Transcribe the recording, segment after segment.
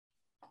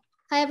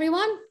Hi,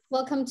 everyone.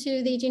 Welcome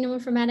to the Genome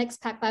Informatics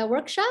PacBio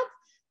workshop.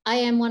 I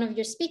am one of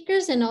your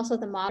speakers and also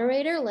the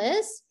moderator,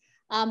 Liz.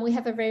 We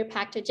have a very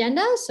packed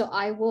agenda, so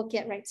I will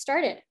get right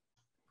started.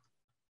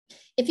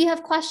 If you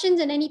have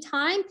questions at any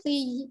time,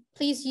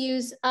 please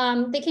use,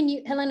 Helena,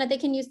 they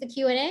can use the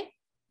Q&A?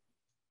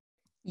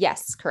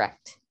 Yes,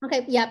 correct.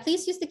 Okay, yeah,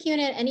 please use the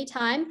Q&A at any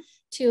time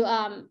to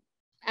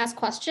ask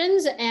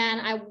questions,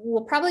 and I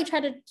will probably try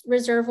to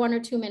reserve 1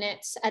 or 2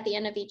 minutes at the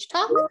end of each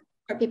talk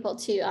for people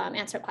to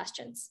answer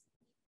questions.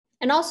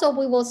 And also,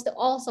 we will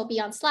also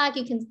be on Slack.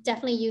 You can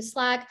definitely use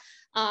Slack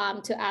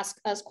to ask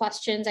us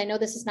questions. I know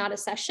this is not a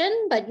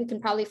session, but you can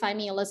probably find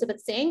me,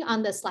 Elizabeth Singh,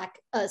 on the Slack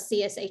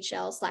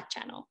CSHL Slack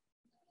channel.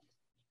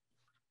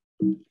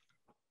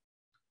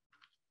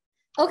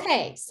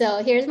 Okay,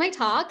 so here's my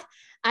talk.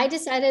 I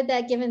decided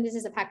that given this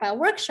is a PacBio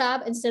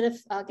workshop, instead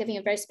of giving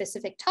a very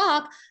specific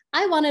talk,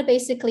 I wanted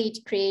basically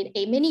to create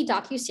a mini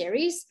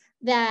docu-series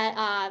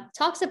that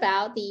talks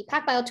about the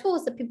PacBio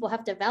tools that people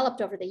have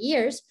developed over the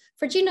years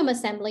for genome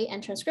assembly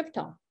and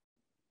transcriptome.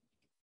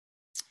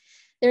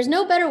 There's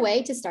no better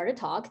way to start a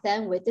talk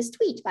than with this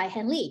tweet by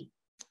Hen Li.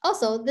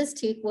 Also, this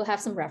tweet will have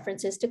some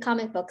references to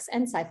comic books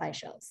and sci-fi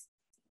shows.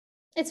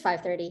 It's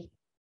 5:30.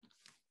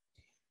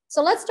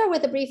 So let's start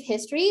with a brief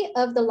history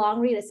of the long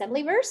read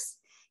assembly verse.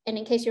 And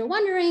in case you're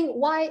wondering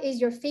why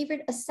is your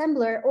favorite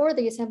assembler or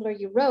the assembler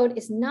you wrote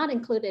is not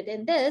included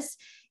in this,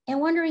 and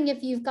wondering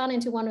if you've gone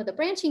into one of the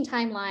branching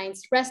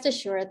timelines, rest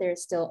assured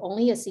there's still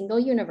only a single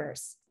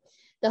universe.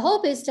 The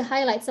hope is to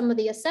highlight some of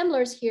the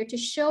assemblers here to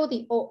show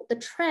the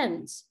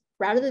trends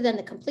rather than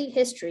the complete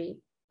history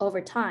over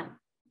time.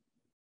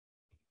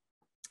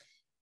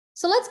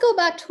 So let's go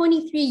back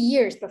 23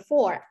 years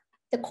before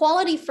the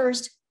quality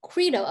first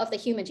credo of the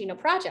Human Genome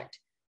Project.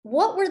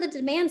 What were the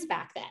demands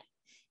back then?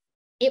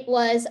 It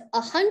was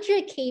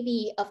 100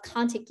 kV of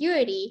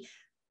contiguity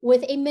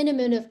with a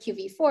minimum of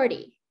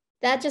QV40.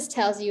 That just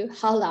tells you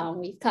how long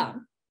we've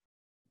come.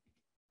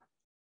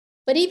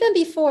 But even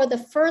before the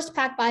first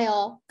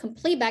PacBio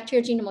complete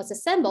bacterial genome was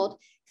assembled,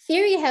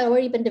 theory had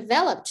already been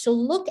developed to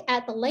look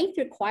at the length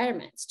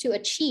requirements to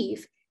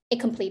achieve a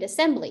complete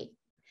assembly.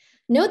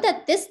 Note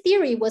that this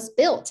theory was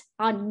built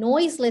on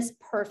noiseless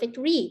perfect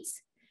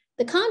reads.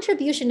 The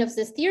contribution of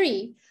this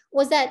theory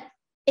was that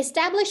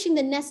establishing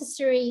the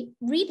necessary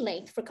read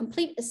length for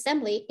complete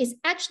assembly is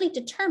actually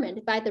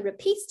determined by the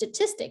repeat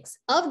statistics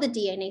of the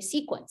DNA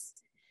sequence.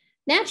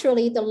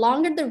 Naturally, the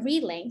longer the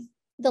read length,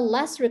 the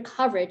less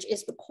recoverage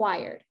is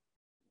required.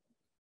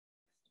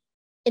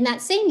 In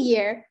that same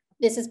year,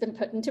 this has been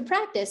put into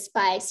practice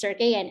by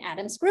Sergey and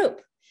Adam's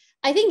group.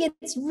 I think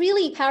it's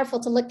really powerful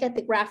to look at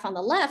the graph on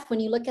the left when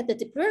you look at the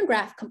de Bruijn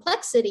graph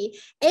complexity.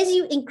 As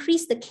you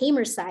increase the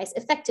k-mer size,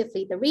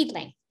 effectively the read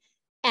length.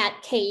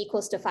 At k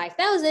equals to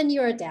 5,000,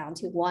 you are down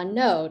to 1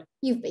 node.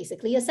 You've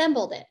basically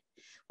assembled it.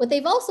 What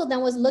they've also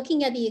done was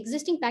looking at the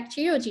existing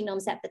bacterial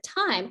genomes at the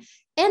time,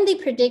 and they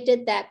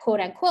predicted that, quote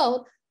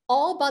unquote,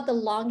 all but the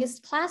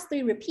longest class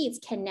 3 repeats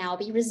can now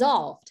be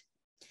resolved.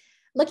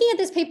 Looking at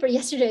this paper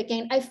yesterday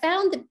again, I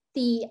found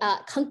the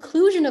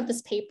conclusion of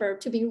this paper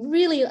to be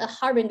really a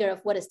harbinger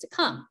of what is to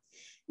come.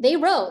 They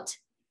wrote,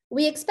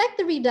 "We expect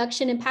the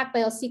reduction in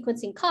PacBio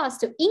sequencing costs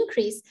to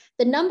increase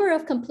the number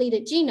of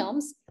completed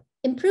genomes,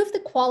 improve the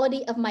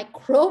quality of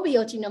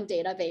microbial genome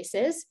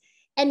databases,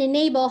 and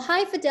enable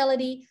high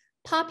fidelity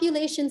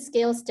population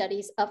scale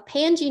studies of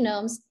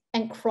pangenomes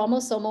and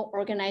chromosomal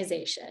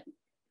organization."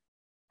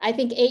 I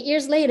think 8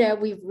 years later,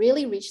 we've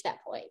really reached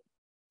that point.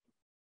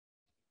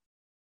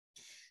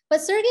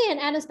 But Sergey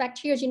and Adam's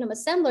bacterial genome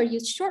assembler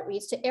used short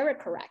reads to error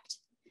correct.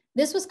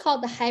 This was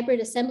called the hybrid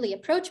assembly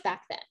approach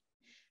back then.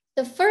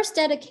 The first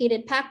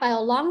dedicated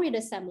PacBio long read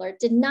assembler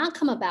did not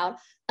come about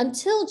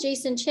until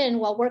Jason Chin,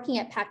 while working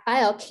at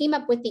PacBio, came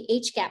up with the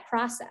HGAP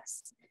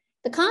process.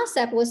 The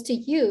concept was to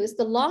use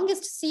the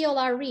longest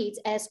CLR reads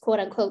as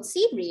quote unquote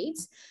seed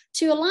reads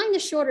to align the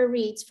shorter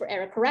reads for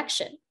error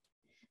correction.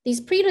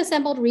 These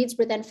pre-assembled reads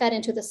were then fed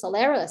into the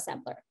Celera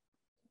assembler.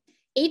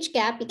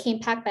 HGAP became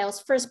PacBio's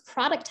first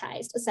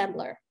productized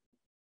assembler.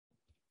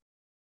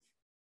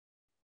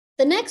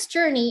 The next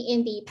journey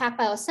in the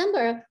PacBio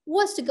assembler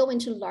was to go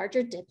into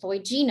larger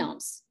diploid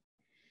genomes.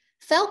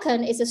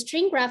 Falcon is a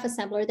string graph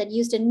assembler that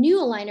used a new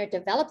aligner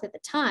developed at the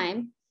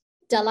time,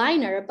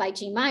 Daliner by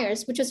G.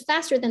 Myers, which was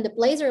faster than the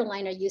Blazer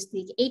aligner used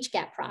in the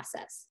HGAP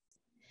process.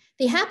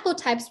 The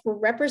haplotypes were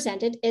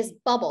represented as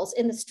bubbles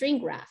in the string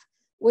graph,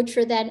 which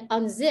were then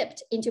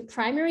unzipped into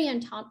primary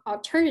and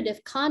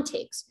alternative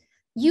contigs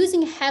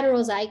using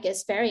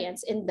heterozygous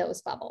variants in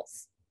those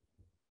bubbles.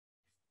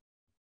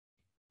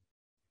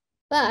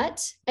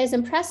 But as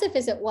impressive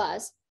as it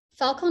was,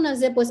 Falcon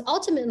unzip was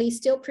ultimately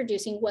still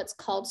producing what's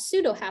called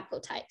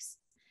pseudo-haplotypes.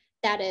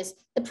 That is,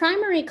 the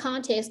primary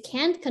contigs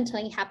can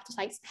contain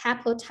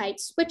haplotype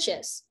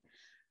switches.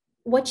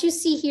 What you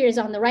see here is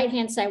on the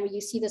right-hand side where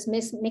you see this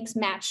mixed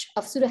match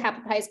of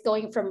pseudo-haplotypes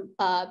going from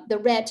the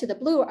red to the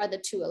blue are the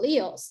 2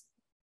 alleles.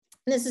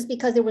 And this is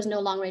because there was no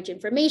long-range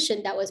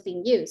information that was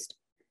being used.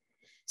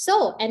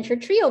 So enter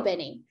trio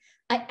binning.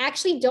 I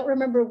actually don't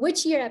remember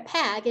which year at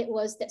PAG it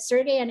was that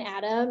Sergey and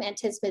Adam and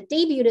Tim Smith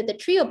debuted the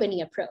trio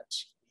binning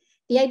approach.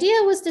 The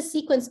idea was to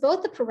sequence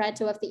both the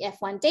parental of the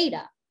F1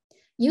 data.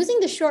 Using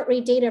the short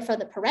read data from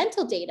the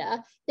parental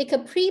data, they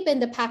could pre-bin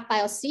the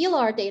PacBio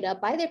CLR data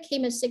by their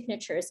k-mesh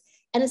signatures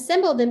and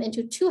assemble them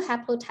into 2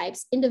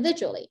 haplotypes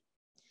individually.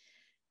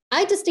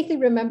 I distinctly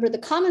remember the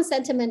common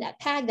sentiment at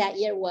PAG that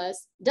year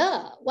was,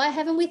 duh, why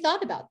haven't we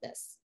thought about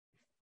this?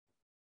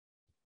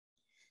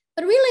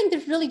 But relength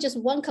is really just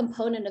one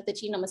component of the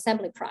genome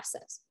assembly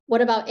process.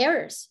 What about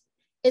errors?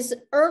 As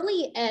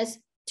early as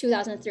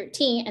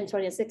 2013 and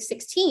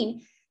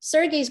 2016,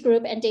 Sergey's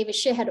group and David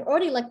Shih had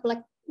already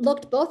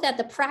looked both at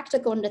the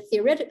practical and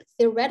the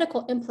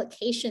theoretical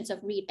implications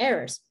of read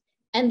errors.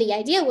 And the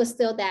idea was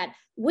still that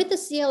with the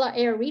CLR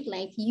error read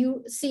length,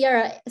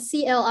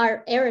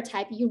 CLR error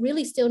type, you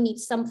really still need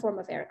some form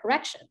of error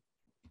correction.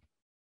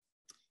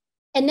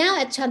 And now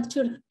at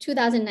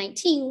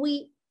 2019,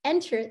 we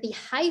enter the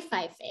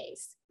HiFi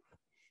phase.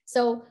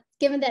 So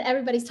given that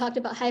everybody's talked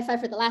about HiFi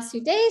for the last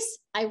 2 days,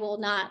 I will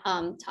not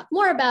talk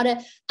more about it.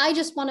 I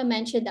just want to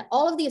mention that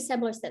all of the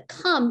assemblers that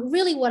come,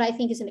 really what I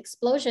think is an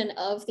explosion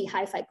of the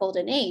HiFi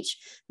golden age,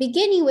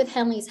 beginning with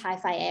Henley's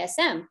HiFi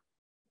ASM.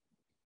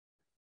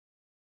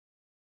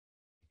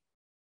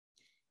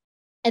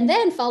 And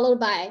then followed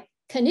by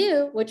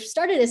Canoe, which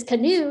started as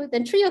Canoe,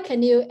 then Trio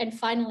Canoe, and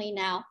finally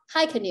now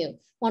HiCanoe.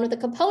 One of the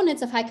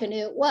components of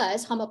HiCanoe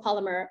was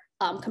homopolymer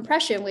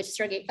compression, which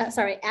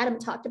Adam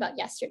talked about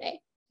yesterday.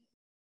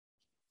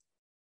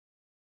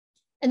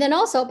 And then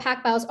also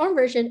PacBio's own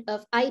version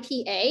of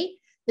IPA.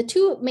 The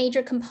 2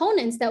 major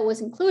components that was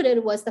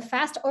included was the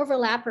fast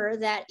overlapper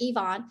that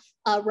Ivan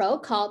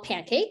wrote called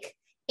Pancake.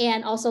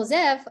 And also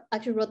Zev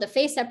actually wrote the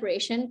phase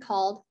separation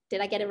called, did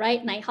I get it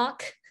right?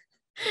 Nighthawk.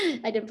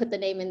 I didn't put the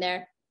name in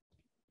there.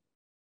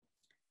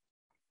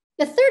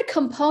 The third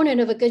component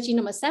of a good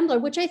genome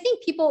assembler, which I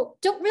think people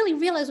don't really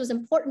realize was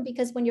important,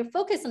 because when you're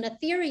focused on the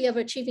theory of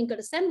achieving good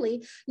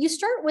assembly, you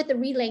start with the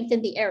read length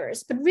and the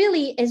errors. But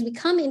really, as we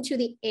come into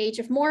the age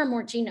of more and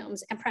more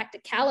genomes and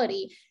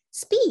practicality,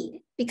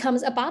 speed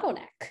becomes a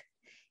bottleneck.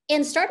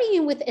 And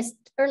starting with as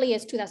early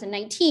as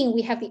 2019,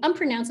 we have the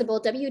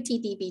unpronounceable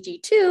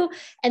WTDBG2,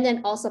 and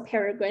then also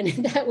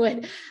Peregrine that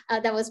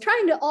was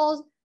trying to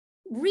all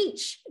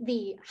reach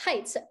the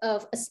heights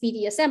of a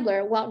speedy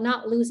assembler while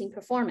not losing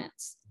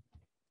performance.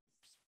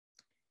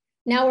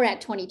 Now we're at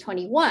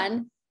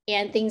 2021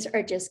 and things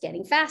are just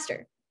getting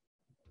faster.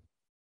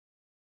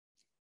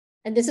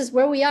 And this is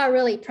where we are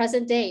really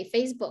present day,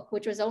 Facebook,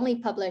 which was only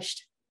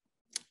published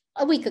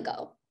a week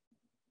ago.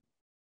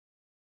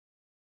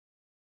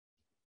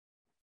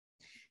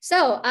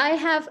 So I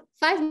have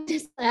 5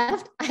 minutes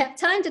left. I have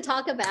time to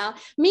talk about,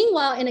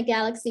 meanwhile, in a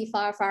galaxy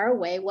far, far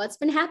away, what's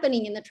been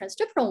happening in the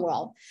transcriptome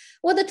world.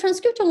 Well, the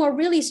transcriptome world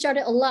really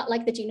started a lot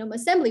like the genome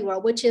assembly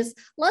world, which is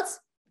let's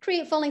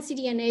create full-length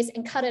cDNAs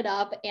and cut it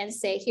up and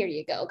say, here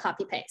you go,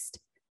 copy paste.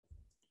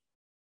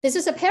 This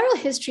is a parallel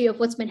history of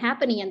what's been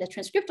happening in the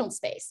transcriptome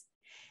space.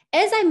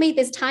 As I made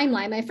this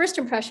timeline, my first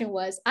impression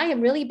was I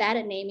am really bad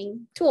at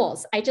naming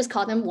tools. I just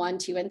call them 1,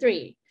 2, and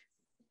 3.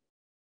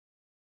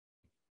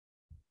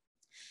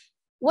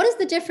 What is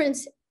the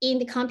difference in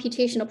the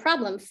computational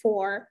problem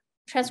for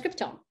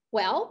transcriptome?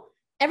 Well,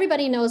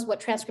 everybody knows what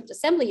transcript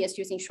assembly is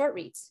using short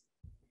reads.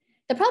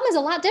 The problem is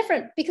a lot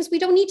different because we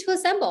don't need to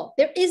assemble.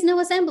 There is no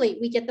assembly.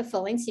 We get the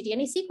full-length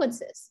cDNA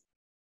sequences.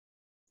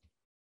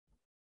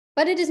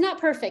 But it is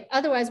not perfect.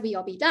 Otherwise, we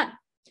all be done.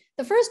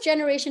 The first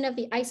generation of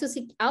the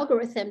isoseq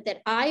algorithm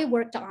that I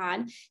worked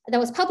on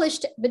that was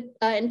published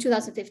in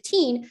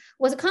 2015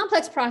 was a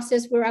complex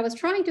process where I was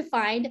trying to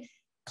find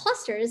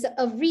clusters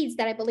of reads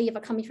that I believe are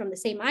coming from the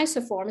same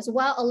isoforms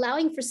while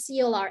allowing for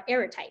CLR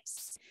error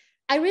types.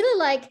 I really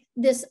like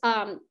this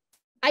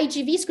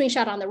IGV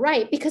screenshot on the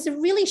right because it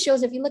really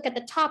shows, if you look at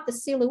the top, the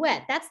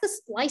silhouette, that's the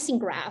splicing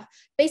graph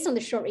based on the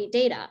short read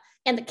data.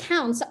 And the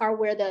counts are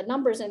where the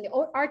numbers and the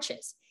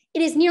arches.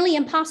 It is nearly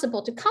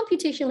impossible to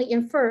computationally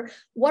infer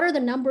what are the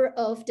number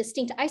of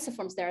distinct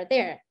isoforms that are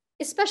there,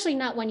 especially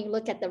not when you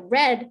look at the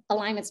red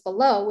alignments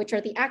below, which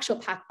are the actual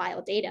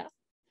PacBio data.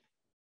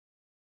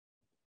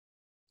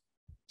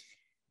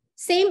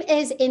 Same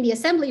as in the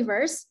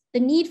assemblyverse, the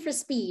need for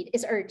speed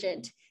is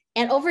urgent.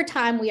 And over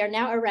time, we are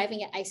now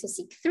arriving at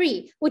isoseq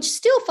 3, which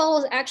still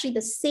follows actually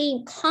the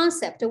same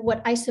concept of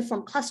what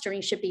isoform clustering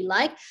should be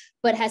like,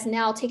 but has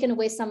now taken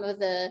away some of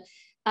the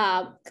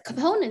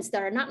components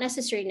that are not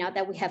necessary now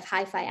that we have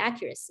HiFi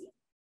accuracy.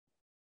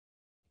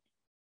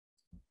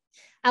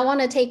 I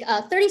want to take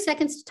 30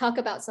 seconds to talk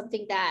about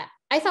something that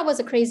I thought was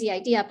a crazy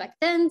idea back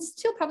then,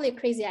 still probably a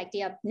crazy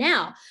idea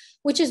now,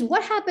 which is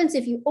what happens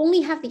if you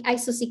only have the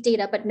isoseq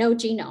data but no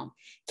genome?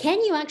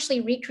 Can you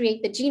actually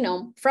recreate the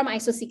genome from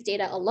isoseq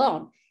data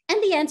alone?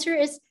 And the answer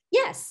is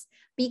yes,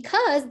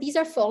 because these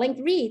are full-length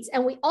reads.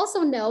 And we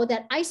also know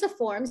that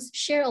isoforms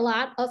share a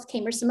lot of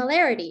k-mer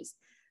similarities.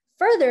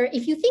 Further,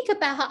 if you think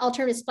about how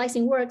alternative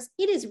splicing works,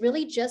 it is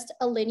really just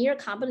a linear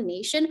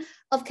combination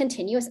of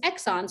continuous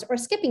exons or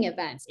skipping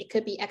events. It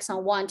could be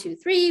exon 1, 2,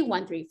 3,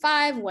 1, 3,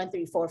 5, 1,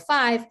 3, 4,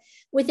 5.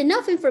 With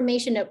enough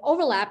information of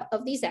overlap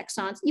of these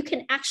exons, you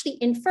can actually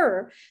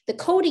infer the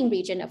coding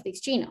region of this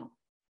genome.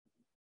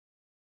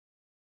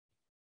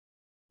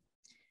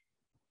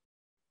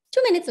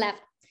 2 minutes left.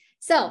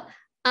 So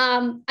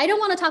I don't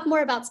want to talk more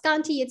about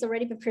Scanty. It's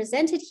already been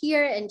presented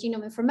here in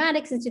Genome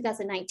Informatics in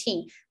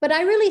 2019. But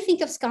I really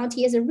think of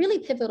Scanty as a really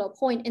pivotal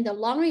point in the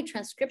long-read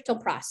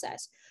transcriptome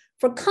process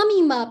for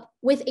coming up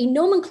with a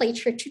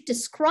nomenclature to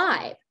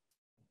describe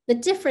the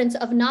difference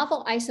of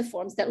novel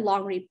isoforms that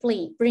long-read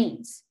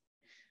brings.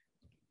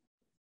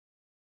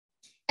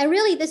 And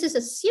really, this is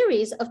a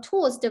series of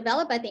tools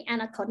developed by the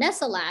Anna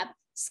Konessa lab,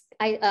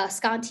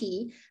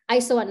 Scanty,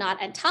 IsoAnot,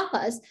 and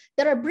TAPAS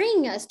that are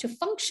bringing us to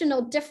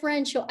functional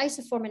differential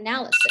isoform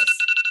analysis.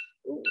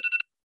 Ooh,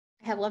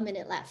 I have 1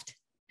 minute left.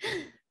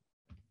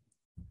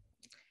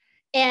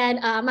 And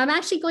I'm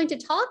actually going to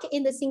talk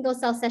in the single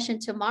cell session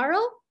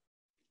tomorrow.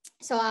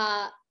 So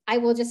I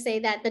will just say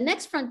that the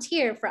next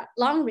frontier for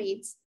long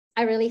reads,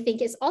 I really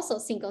think is also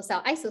single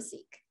cell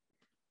isoseq.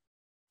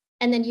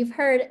 And then you've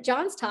heard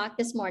John's talk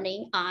this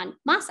morning on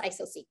mass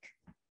isoseq.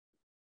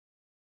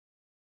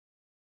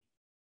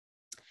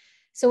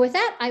 So with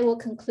that, I will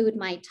conclude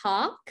my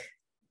talk.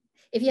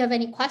 If you have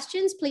any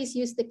questions, please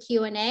use the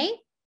Q&A.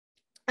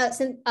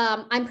 Since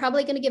I'm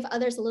probably going to give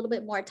others a little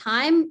bit more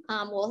time.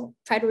 We'll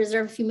try to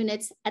reserve a few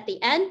minutes at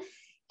the end,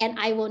 and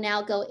I will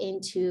now go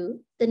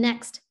into the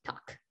next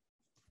talk.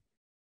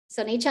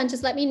 So Nei-chan,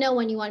 just let me know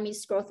when you want me to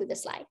scroll through the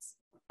slides.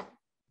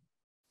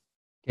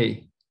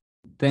 Okay,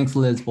 thanks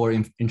Liz for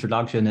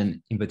introduction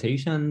and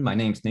invitation. My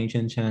name is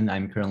Nei-chan Chen.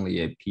 I'm currently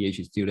a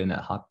PhD student at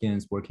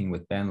Hopkins working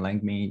with Ben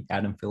Langme,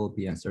 Adam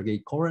Philippi, and Sergey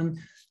Koren.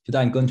 Today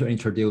I'm going to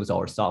introduce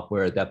our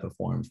software that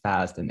performs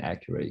fast and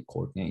accurate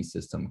coordinate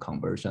system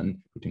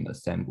conversion between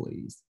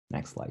assemblies.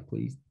 Next slide,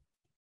 please.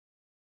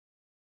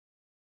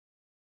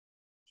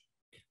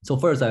 So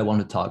first, I want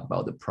to talk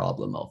about the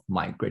problem of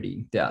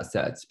migrating data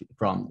sets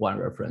from one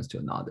reference to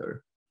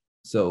another.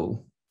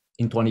 So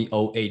in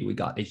 2008, we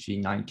got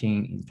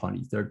HG19. In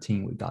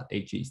 2013, we got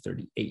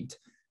HG38.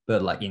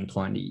 But like in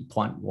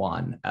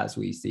 2021, as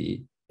we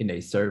see in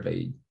a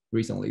survey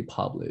recently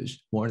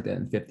published, more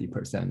than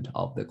 50%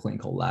 of the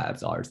clinical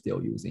labs are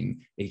still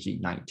using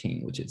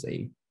HG19, which is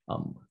a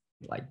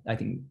like I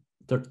think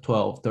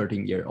 12,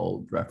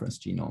 13-year-old reference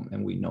genome.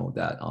 And we know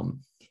that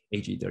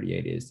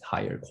HG38 is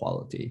higher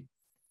quality.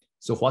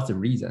 So what's the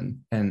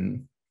reason?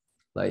 And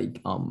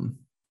like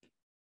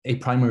a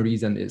primary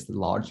reason is the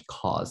large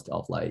cost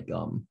of like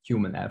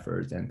human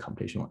efforts and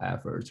computational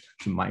efforts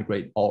to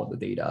migrate all the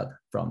data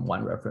from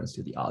one reference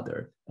to the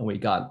other. And we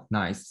got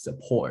nice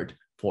support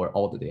for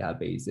all the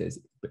databases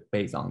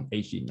based on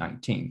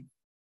HG19.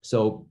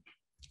 So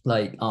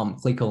like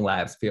clinical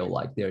labs feel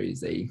like there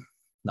is a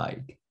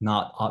like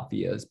not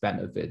obvious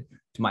benefit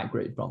to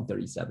migrate from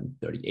 37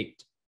 to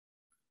 38.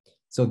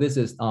 So this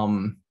is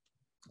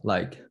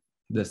like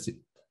this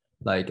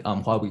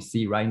what we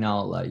see right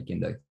now like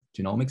in the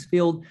genomics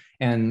field.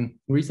 And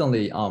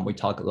recently we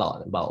talk a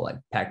lot about like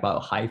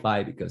PacBio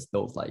HiFi because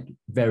those like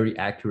very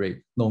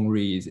accurate long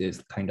reads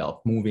is kind of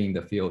moving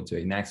the field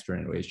to a next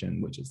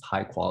generation, which is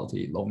high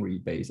quality long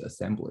read based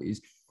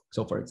assemblies.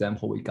 So for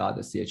example, we got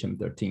the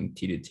CHM13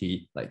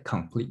 TDT like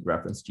complete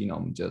reference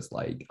genome, just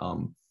like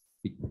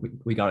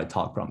we got a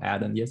talk from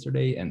Adam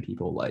yesterday, and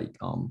people like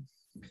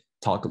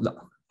talk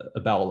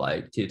about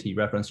like TDT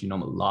reference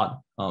genome a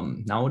lot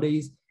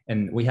nowadays.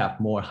 And we have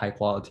more high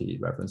quality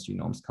reference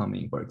genomes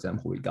coming. For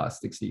example, we got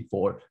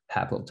 64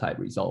 haplotype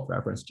resolved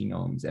reference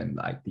genomes and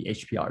like the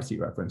HPRC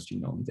reference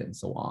genomes and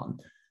so on.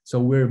 So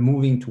we're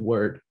moving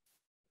toward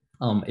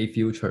a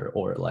future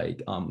or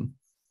like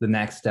the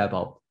next step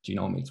of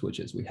genomics, which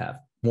is we have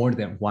more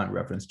than one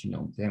reference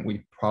genome. And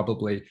we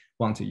probably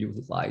want to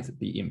utilize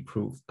the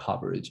improved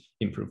coverage,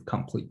 improved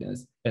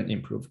completeness, and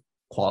improved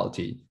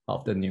quality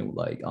of the new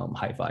like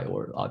HiFi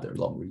or other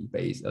long read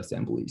based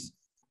assemblies.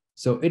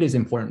 So it is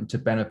important to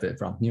benefit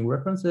from new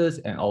references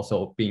and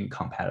also being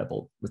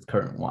compatible with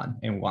current one,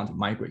 and we want to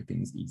migrate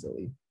things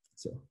easily.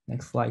 So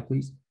next slide,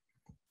 please.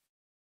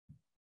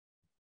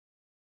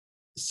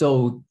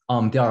 So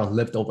there are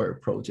liftover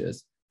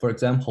approaches. For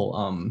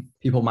example,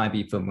 people might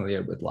be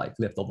familiar with like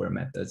liftover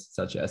methods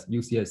such as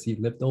UCSC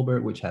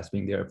liftover, which has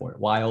been there for a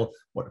while,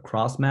 or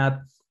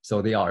CrossMap.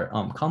 So they are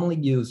commonly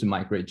used to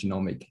migrate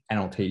genomic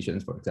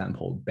annotations, for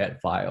example, bed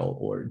file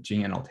or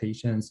gene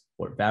annotations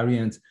or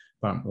variants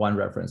from one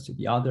reference to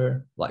the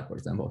other, like for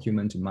example,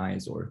 human to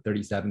mice or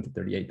 37 to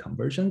 38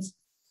 conversions.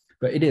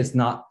 But it is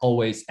not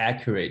always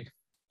accurate,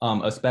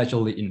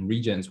 especially in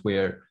regions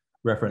where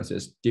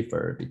references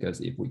differ,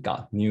 because if we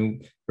got new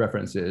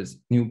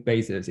references, new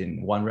bases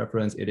in one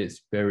reference, it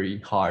is very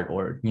hard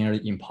or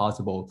nearly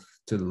impossible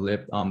to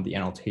lift the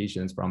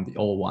annotations from the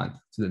old one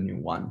to the new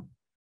one.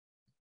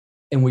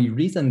 And we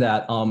reason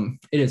that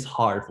it is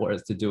hard for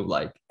us to do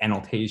like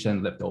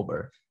annotation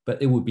liftover,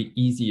 but it would be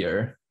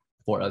easier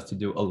for us to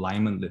do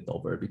alignment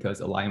liftover, because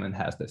alignment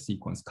has the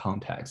sequence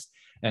context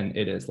and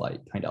it is like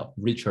kind of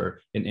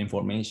richer in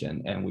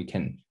information, and we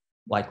can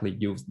likely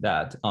use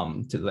that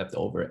to lift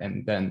over.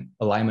 And then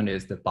alignment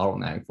is the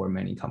bottleneck for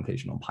many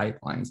computational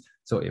pipelines.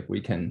 So if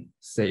we can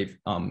save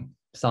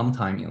some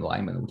time in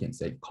alignment, we can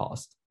save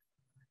cost.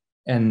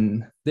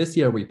 And this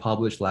year we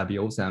published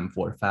LabVIOSEM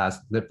for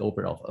fast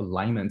liftover of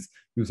alignments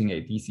using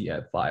a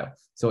DCF file.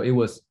 So it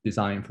was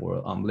designed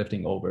for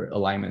lifting over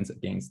alignments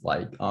against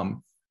like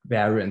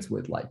variants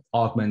with like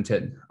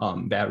augmented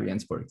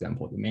variants, for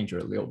example, the major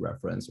allele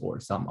reference, or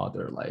some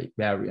other like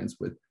variants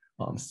with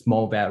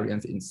small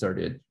variants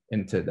inserted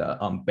into the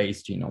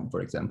base genome,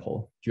 for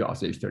example,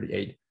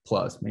 GRCH38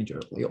 plus major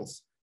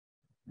alleles.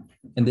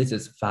 And this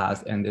is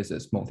fast and this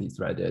is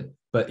multi-threaded,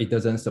 but it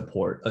doesn't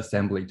support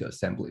assembly to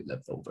assembly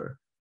liftover.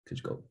 Could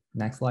you go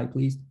next slide,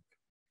 please?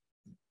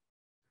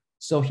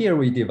 So here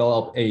we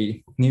developed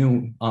a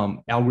new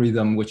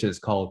algorithm, which is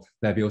called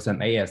LabVIOSEM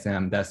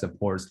ASM, that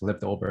supports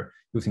liftover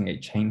using a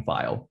chain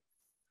file.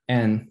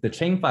 And the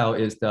chain file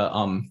is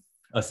the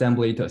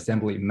assembly to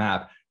assembly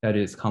map that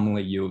is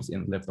commonly used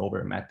in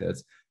liftover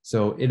methods.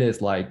 So it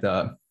is like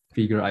the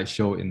figure I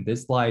show in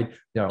this slide.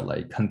 There are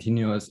like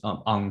continuous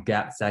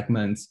on-gap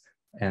segments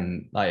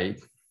and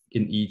like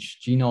in each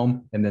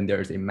genome, and then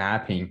there's a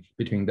mapping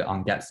between the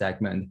on-gap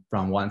segment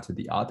from one to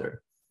the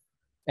other.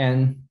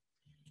 And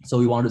so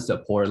we want to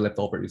support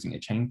liftover using a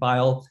chain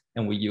file,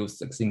 and we use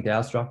succinct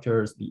data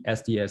structures, the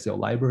SDSL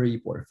library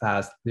for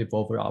fast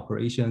liftover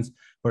operations.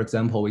 For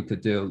example, we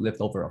could do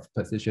liftover of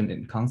position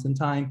in constant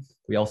time.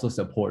 We also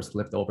support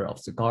liftover of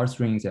cigar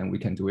strings, and we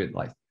can do it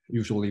like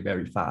usually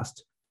very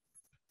fast.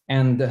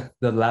 And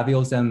the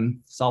LabVIOSEM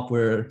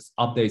software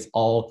updates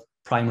all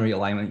primary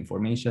alignment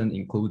information,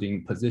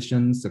 including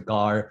position,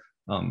 cigar,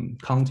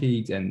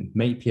 contigs, and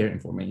mate pair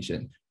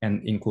information,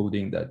 and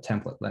including the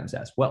template length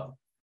as well.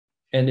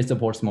 And it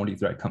supports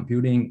multi-thread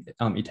computing.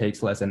 It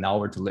takes less than an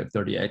hour to lift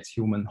 30x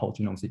human whole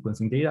genome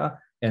sequencing data,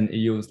 and it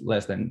uses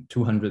less than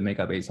 200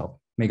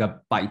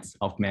 megabytes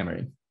of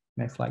memory.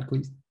 Next slide,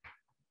 please.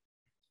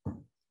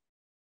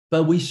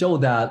 But we show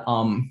that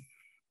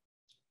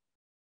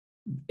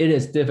it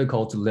is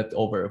difficult to lift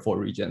over for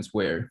regions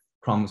where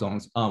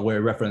chromosomes,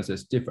 where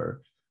references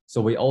differ.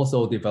 So we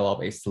also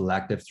develop a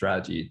selective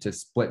strategy to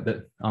split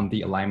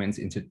the alignments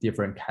into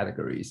different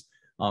categories.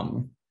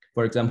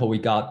 For example, we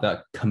got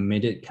the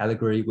committed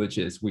category, which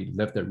is we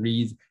lift the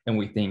reads and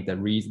we think the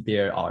reads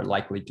there are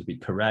likely to be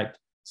correct.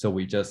 So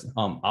we just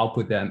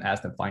output them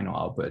as the final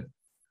output.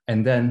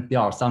 And then there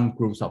are some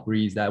groups of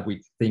reads that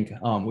we think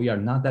we are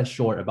not that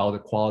sure about the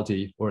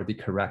quality or the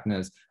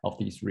correctness of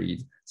these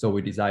reads. So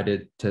we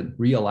decided to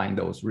realign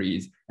those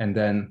reads. And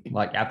then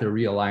like after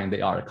realign,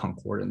 they are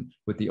concordant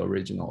with the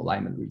original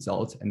alignment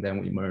results. And then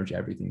we merge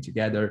everything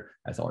together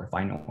as our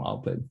final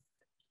output.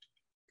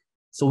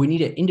 So we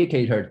need an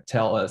indicator to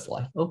tell us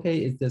like, okay,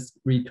 is this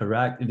read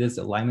correct? Is this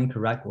alignment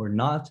correct or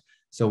not?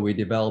 So we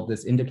developed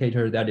this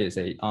indicator that is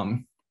a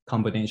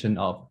combination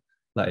of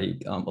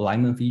like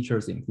alignment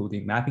features,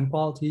 including mapping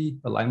quality,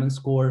 alignment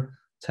score,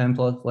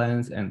 template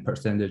length, and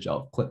percentage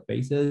of clip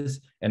bases,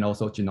 and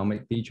also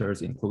genomic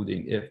features,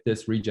 including if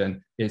this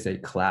region is a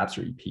collapse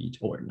repeat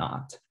or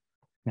not.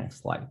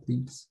 Next slide,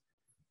 please.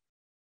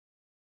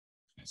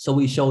 So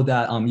we show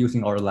that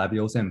using our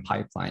LabVIOSEM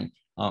pipeline,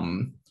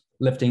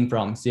 lifting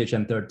from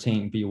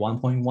CHM13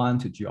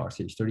 v1.1 to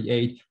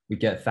GRCH38, we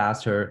get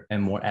faster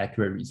and more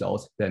accurate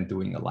results than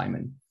doing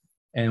alignment.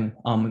 And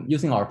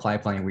using our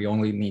pipeline, we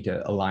only need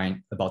to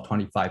align about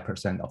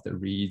 25% of the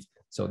reads.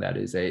 So that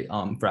is a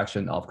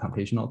fraction of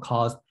computational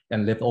cost,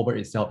 and liftover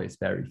itself is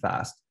very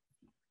fast.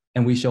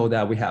 And we show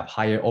that we have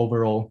higher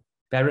overall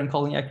variant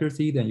calling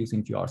accuracy than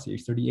using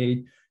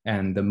GRCH38.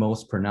 And the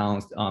most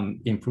pronounced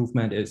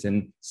improvement is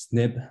in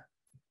SNP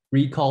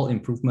recall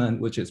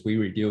improvement, which is we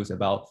reduce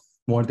about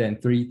more than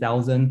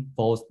 3,000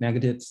 false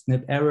negative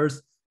SNP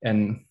errors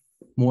and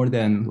more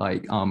than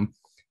like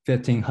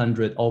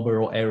 1,500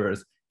 overall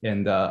errors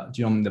in the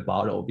genome in the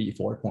bottle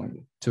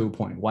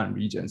V4.2.1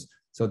 regions.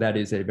 So that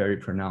is a very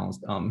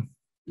pronounced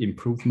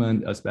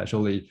improvement,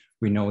 especially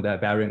we know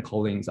that variant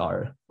callings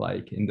are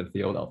like in the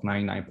field of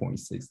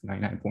 99.6,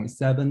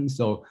 99.7.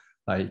 So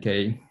like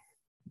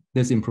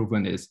this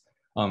improvement is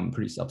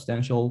pretty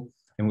substantial.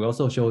 And we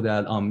also show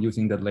that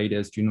using the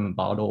latest genome in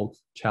bottle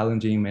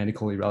challenging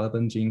medically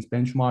relevant genes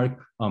benchmark,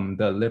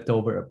 the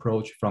liftover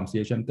approach from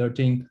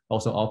CHM13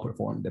 also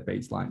outperformed the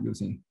baseline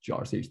using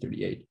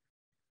GRCH38.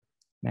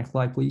 Next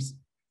slide, please.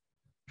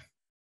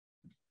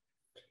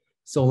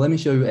 So let me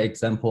show you an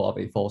example of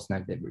a false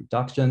negative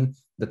reduction.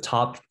 The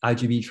top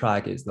IGV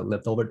track is the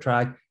liftover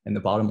track, and the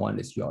bottom one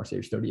is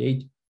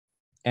GRCH38.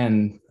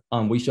 And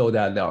we show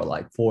that there are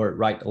like 4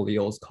 right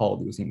alleles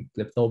called using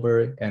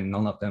liftover, and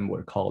none of them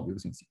were called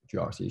using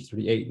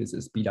GRCH38. This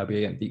is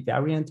BWA and D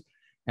variant.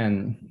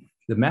 And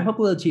the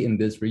mappability in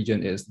this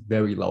region is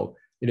very low.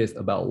 It is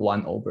about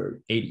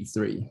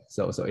 1/83.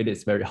 So it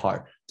is very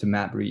hard to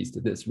map reads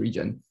to this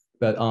region.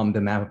 But the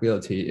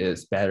mappability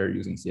is better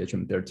using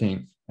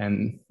CHM13.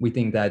 And we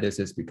think that this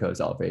is because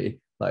of a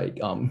like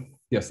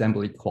the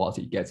assembly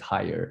quality gets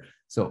higher.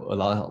 So a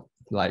lot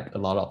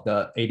of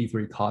the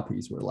 83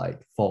 copies were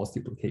like false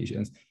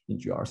duplications in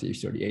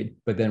GRC38,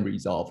 but then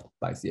resolved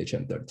by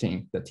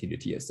CHM13, the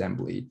TDT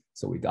assembly.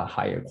 So we got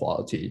higher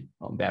quality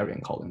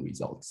variant calling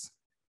results.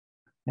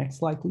 Next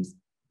slide, please.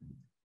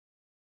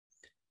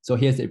 So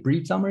here's a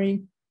brief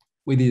summary.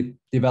 We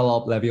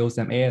developed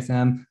Leviosa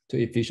ASM to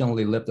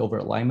efficiently lift over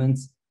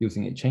alignments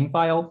using a chain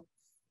file.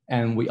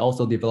 And we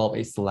also developed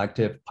a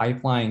selective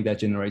pipeline that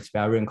generates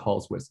variant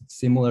calls with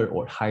similar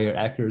or higher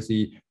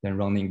accuracy than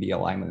running the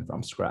alignment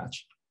from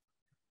scratch.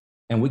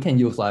 And we can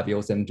use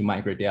Leviosa to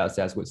migrate data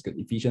sets with good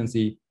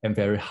efficiency and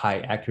very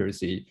high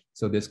accuracy.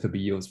 So this could be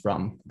used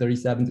from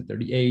 37 to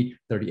 38,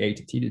 38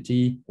 to T to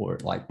T, or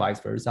like vice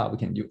versa. We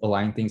can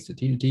align things to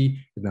T to T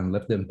and then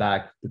lift them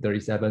back to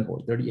 37 or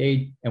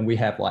 38. And we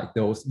have like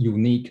those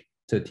unique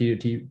to T to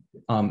T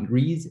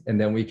reads, and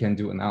then we can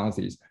do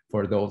analysis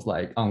for those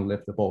like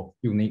unliftable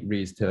unique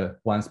reads to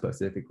one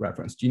specific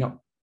reference genome.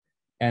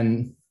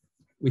 And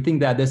we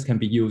think that this can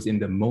be used in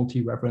the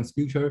multi-reference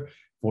future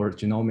for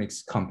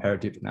genomics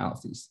comparative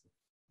analysis.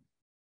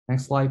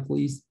 Next slide,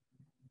 please.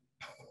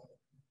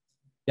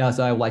 Yeah,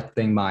 so I would like to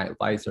thank my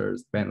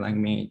advisors, Ben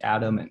Langme,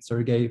 Adam, and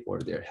Sergey for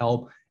their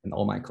help, and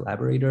all my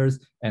collaborators.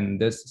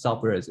 And this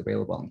software is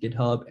available on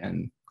GitHub,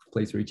 and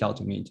please reach out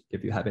to me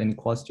if you have any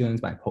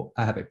questions. I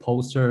have a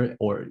poster,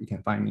 or you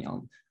can find me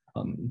on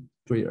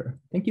Twitter.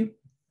 Thank you.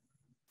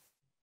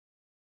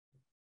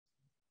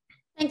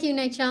 Thank you,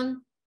 Naicheng.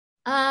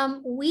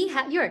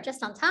 You're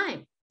just on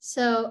time.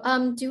 So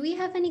do we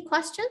have any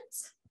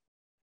questions?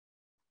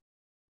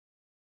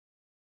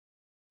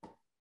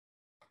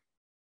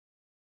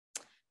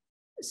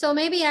 So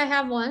maybe I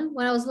have one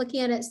when I was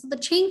looking at it. So the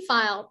chain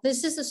file,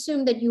 this is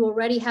assumed that you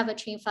already have a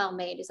chain file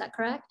made. Is that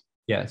correct?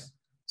 Yes.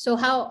 So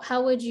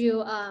how would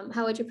you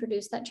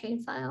produce that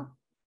chain file?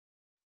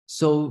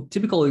 So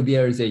typically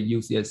there is a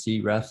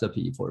UCSC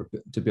recipe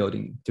to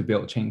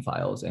build chain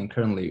files, and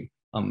currently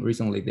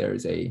recently there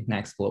is a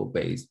Nextflow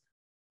based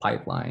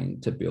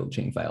pipeline to build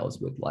chain files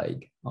with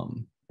like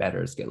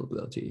better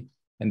scalability,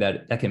 and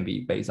that can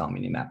be based on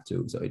Minimap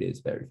too. So it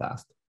is very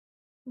fast.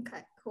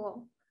 Okay,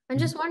 cool. I'm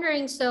just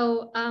wondering.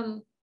 So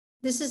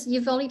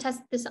you've only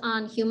tested this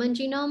on human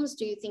genomes.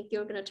 Do you think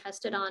you're going to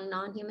test it on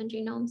non-human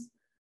genomes?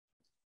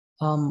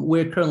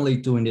 We're currently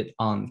doing it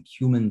on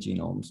human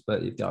genomes,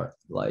 but if there are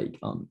like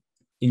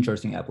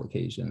interesting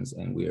applications,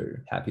 and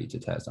we're happy to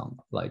test on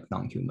like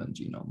non-human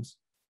genomes.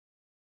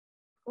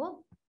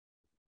 Cool.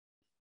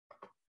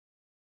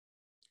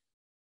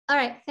 All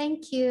right,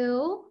 thank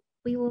you.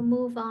 We will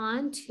move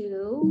on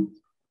to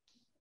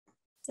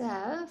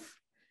Zev.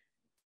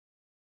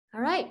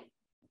 All right,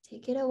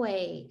 take it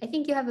away. I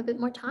think you have a bit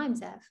more time,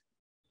 Zev.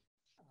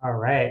 All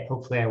right,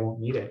 hopefully I won't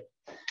need it.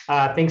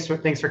 Thanks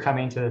for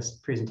coming to this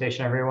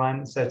presentation,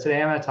 everyone. So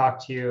today I'm going to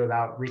talk to you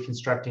about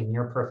reconstructing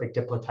near-perfect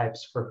diplotypes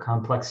for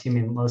complex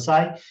human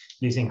loci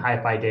using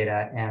HiFi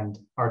data and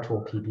our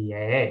tool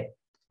PBAA.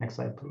 Next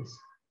slide, please.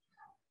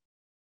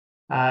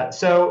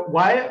 So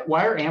why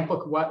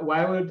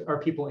are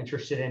people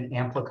interested in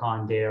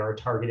amplicon data or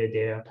targeted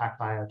data,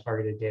 PacBio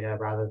targeted data,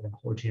 rather than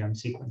whole genome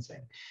sequencing?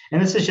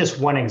 And this is just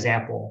one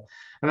example.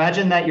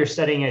 Imagine that you're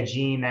studying a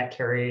gene that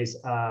carries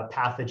a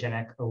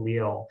pathogenic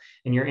allele,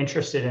 and you're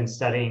interested in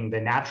studying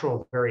the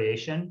natural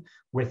variation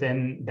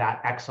within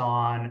that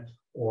exon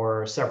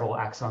or several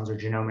exons or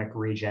genomic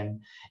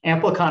region.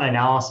 Amplicon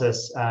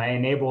analysis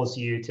enables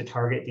you to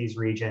target these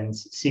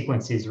regions,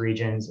 sequence these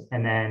regions,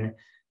 and then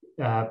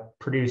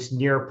produce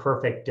near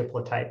perfect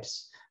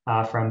diplotypes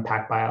from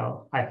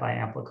PacBio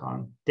HiFi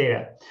amplicon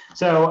data.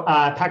 So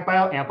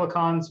PacBio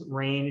amplicons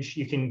range,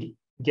 you can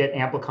get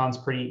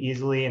amplicons pretty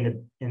easily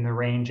in the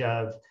range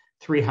of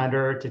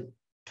 300 to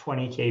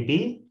 20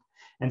 kb.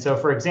 And so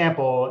for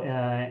example,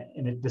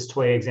 in this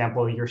toy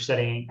example, you're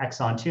studying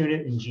exon 2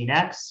 in gene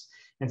X.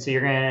 And so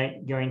you're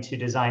going to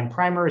design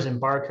primers and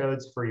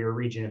barcodes for your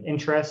region of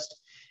interest.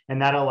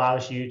 And that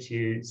allows you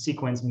to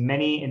sequence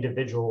many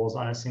individuals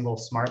on a single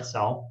SMRT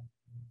cell.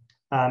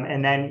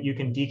 And then you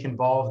can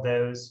deconvolve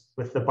those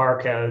with the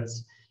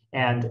barcodes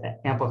and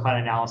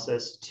amplicon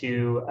analysis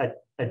to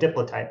a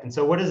diplotype. And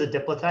so what is a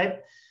diplotype?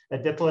 A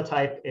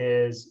diplotype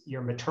is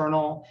your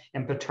maternal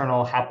and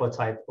paternal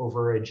haplotype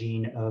over a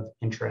gene of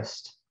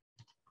interest.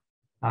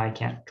 I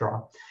can't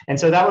draw. And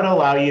so that would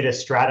allow you to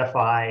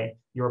stratify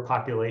your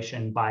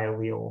population by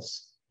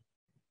alleles.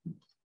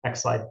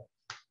 Next slide.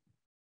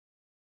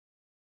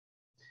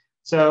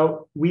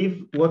 So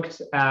we've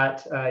looked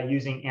at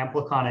using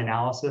amplicon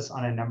analysis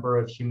on a number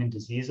of human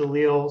disease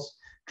alleles,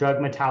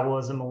 drug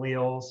metabolism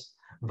alleles,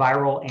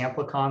 viral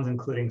amplicons,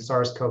 including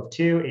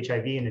SARS-CoV-2,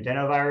 HIV, and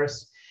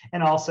adenovirus,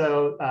 and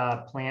also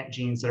plant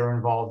genes that are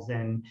involved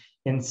in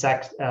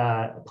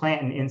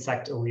plant and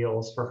insect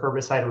alleles for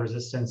herbicide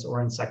resistance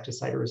or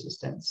insecticide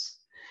resistance.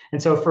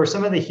 And so for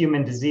some of the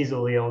human disease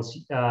alleles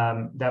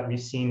that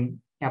we've seen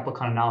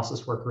amplicon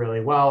analysis work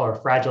really well are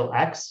Fragile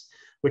X,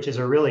 which is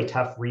a really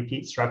tough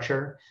repeat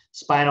structure,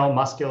 spinal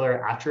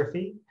muscular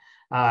atrophy,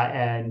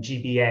 and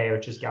GBA,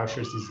 which is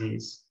Gaucher's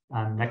disease.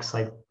 Next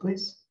slide,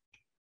 please.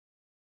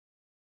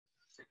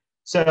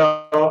 So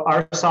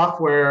our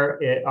software,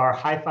 our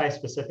HiFi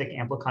specific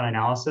amplicon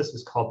analysis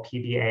is called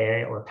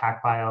PBAA or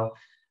PacBio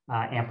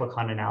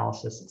amplicon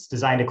analysis. It's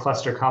designed to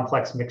cluster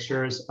complex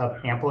mixtures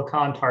of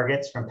amplicon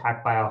targets from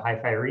PacBio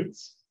HiFi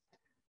reads.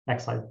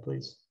 Next slide,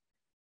 please.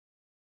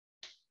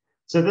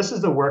 So this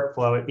is the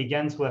workflow. It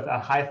begins with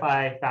a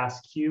HiFi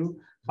FASTQ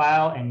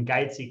file and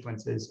guide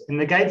sequences. And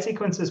the guide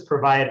sequences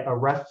provide a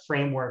rough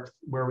framework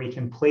where we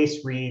can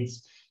place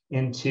reads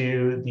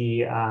into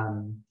the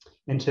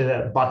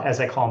as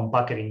I call them,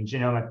 bucketing,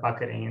 genomic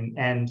bucketing.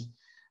 And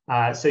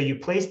so you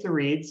place the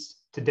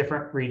reads to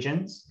different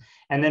regions.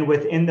 And then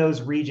within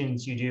those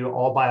regions, you do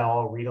all by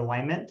all read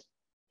alignment.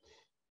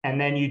 And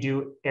then you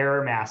do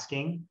error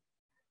masking,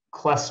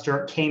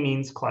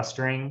 k-means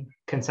clustering,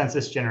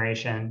 consensus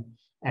generation,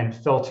 and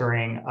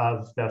filtering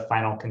of the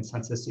final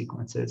consensus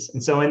sequences.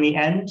 And so in the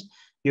end,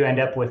 you end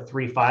up with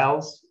 3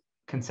 files: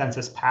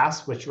 consensus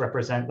pass, which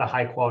represent the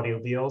high quality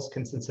alleles;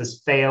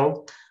 consensus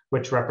failed,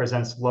 which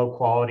represents low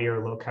quality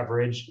or low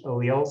coverage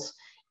alleles;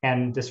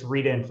 and this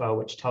read info,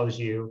 which tells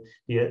you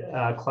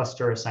the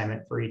cluster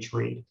assignment for each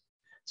read.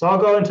 So I'll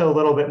go into a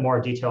little bit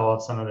more detail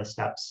of some of the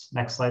steps.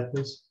 Next slide,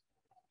 please.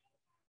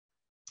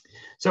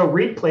 So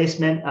read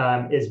placement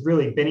is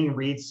really binning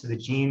reads to the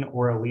gene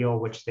or allele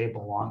which they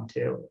belong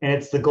to. And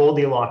it's the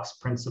Goldilocks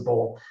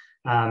principle,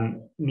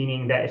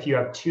 meaning that if you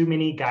have too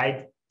many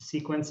guide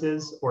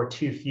sequences or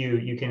too few,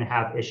 you can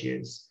have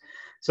issues.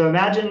 So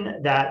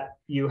imagine that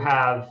you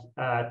have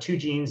 2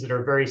 genes that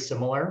are very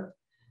similar.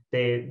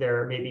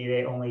 Maybe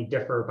they only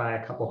differ by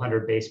a couple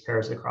hundred base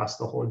pairs across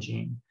the whole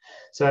gene.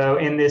 So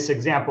in this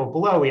example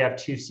below, we have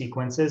 2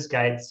 sequences,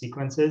 guide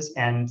sequences,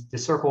 and the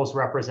circles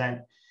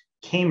represent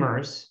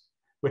k-mers,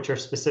 which are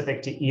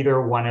specific to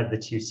either one of the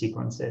 2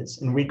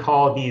 sequences. And we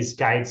call these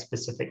guide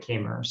specific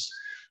k-mers.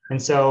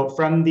 And so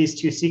from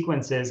these 2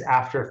 sequences,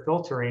 after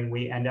filtering,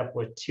 we end up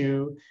with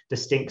 2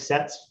 distinct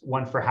sets,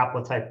 one for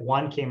haplotype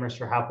 1, k-mers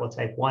for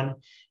haplotype 1,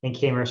 and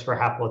k-mers for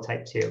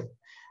haplotype 2.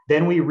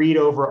 Then we read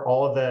over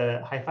all of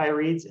the HiFi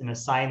reads and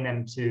assign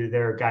them to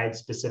their guide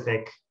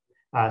specific,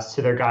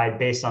 to their guide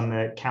based on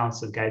the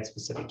counts of guide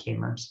specific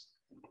k-mers.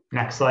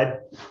 Next slide.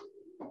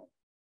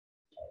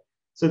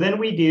 So then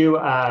we do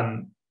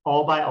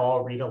all by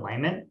all read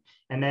alignment.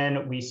 And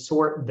then we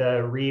sort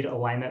the read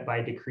alignment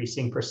by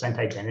decreasing percent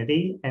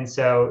identity. And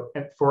so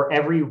for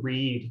every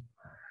read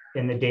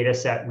in the data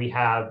set, we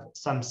have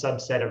some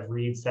subset of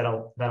reads that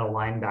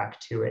align back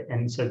to it.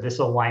 And so this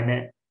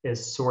alignment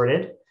is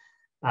sorted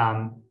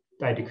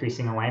by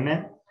decreasing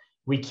alignment.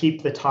 We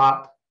keep the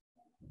top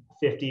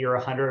 50 or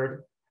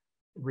 100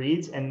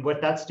 reads. And what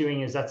that's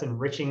doing is that's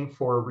enriching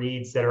for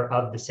reads that are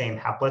of the same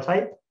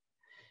haplotype.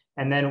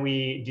 And then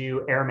we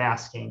do error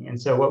masking.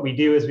 And so what we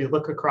do is we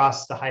look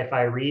across the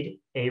HiFi read,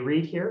 a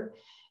read here,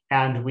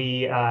 and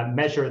we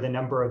measure the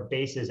number of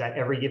bases at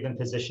every given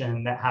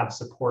position that have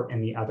support in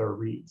the other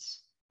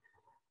reads.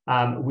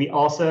 We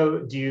also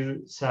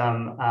do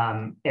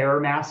some error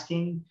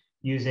masking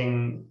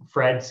using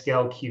Phred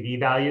scale QV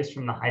values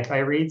from the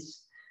HiFi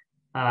reads.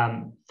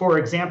 For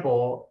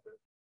example,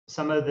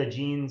 some of the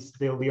genes,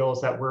 the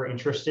alleles that we're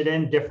interested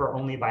in differ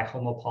only by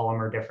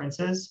homopolymer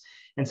differences.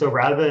 And so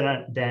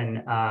rather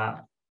than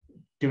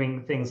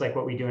doing things like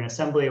what we do in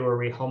assembly, where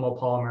we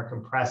homopolymer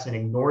compress and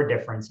ignore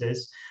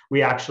differences,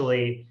 we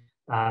actually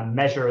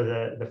measure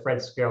the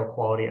Phred scale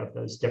quality of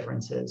those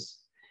differences.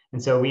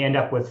 And so we end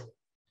up with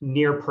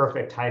near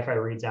perfect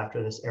HiFi reads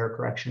after this error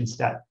correction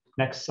step.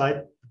 Next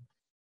slide.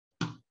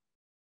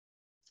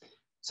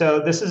 So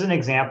this is an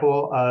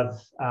example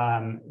of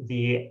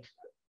the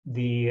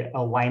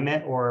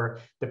alignment or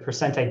the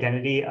percent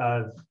identity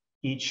of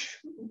each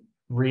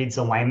read's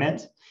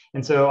alignment.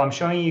 And so I'm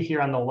showing you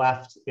here on the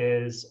left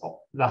is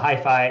the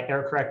HiFi,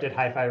 error-corrected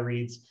HiFi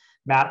reads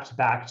mapped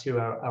back to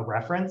a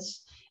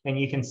reference. And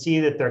you can see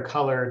that they're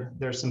colored,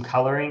 there's some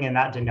coloring, and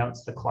that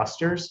denotes the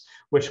clusters,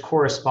 which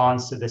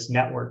corresponds to this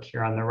network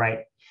here on the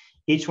right.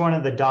 Each one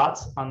of the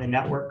dots on the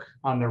network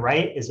on the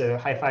right is a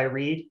HiFi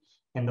read,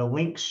 and the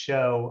links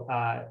show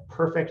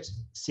perfect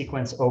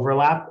sequence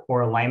overlap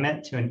or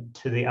alignment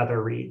to the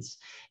other reads.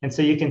 And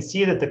so you can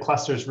see that the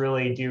clusters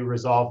really do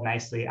resolve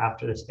nicely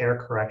after this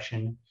error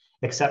correction,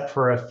 except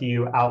for a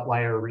few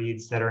outlier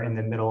reads that are in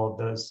the middle of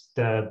those,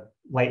 the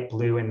light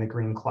blue and the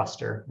green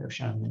cluster that are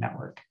shown in the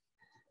network.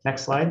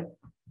 Next slide.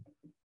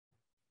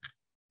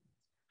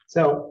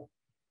 So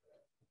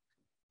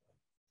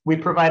we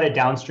provide a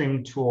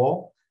downstream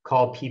tool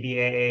called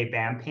PBAA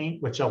Band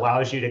Paint, which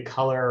allows you to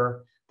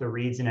color the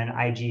reads in an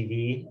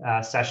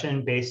IGV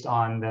session based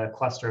on the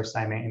cluster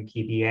assignment in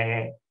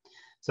PBAA.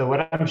 So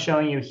what I'm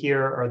showing you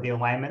here are the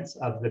alignments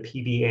of the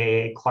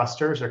PBAA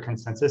clusters or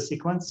consensus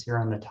sequence here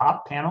on the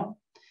top panel.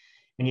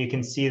 And you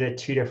can see the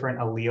 2 different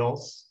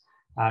alleles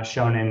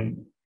shown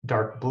in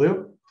dark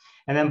blue.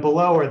 And then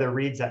below are the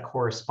reads that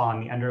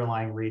correspond, the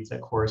underlying reads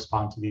that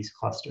correspond to these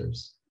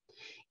clusters.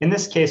 In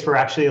this case, we're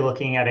actually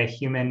looking at a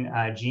human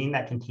gene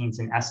that contains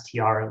an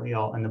STR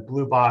allele, and the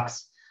blue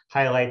box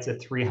highlights a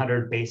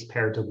 300 base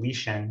pair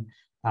deletion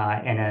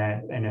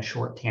in a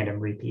short tandem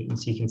repeat. And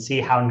so you can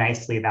see how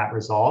nicely that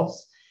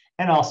resolves.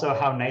 and also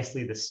how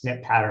nicely the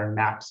SNP pattern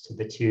maps to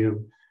the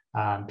two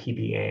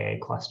PBAA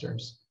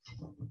clusters.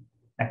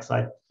 Next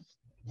slide.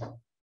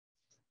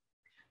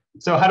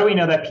 So how do we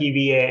know that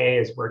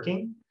PBAA is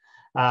working?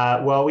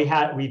 Well, we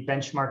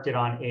benchmarked it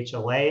on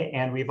HLA,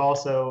 and we've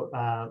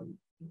also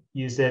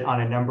used it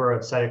on a number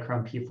of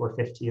cytochrome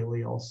P450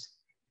 alleles.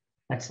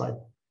 Next slide.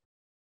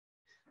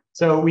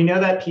 So we know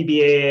that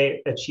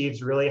PBAA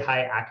achieves really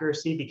high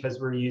accuracy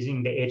because we're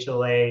using the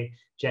HLA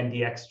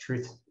GenDX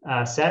truth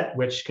set,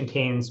 which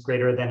contains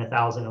greater than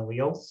 1,000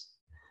 alleles.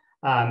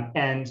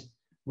 And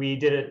we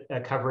did a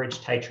coverage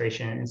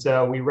titration. And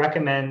so we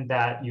recommend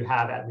that you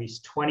have at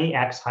least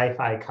 20x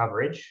HiFi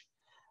coverage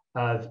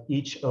of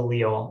each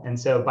allele. And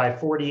so by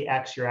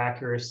 40x, your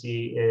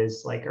accuracy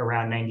is like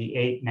around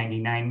 98,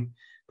 99%.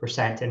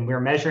 And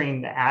we're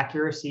measuring the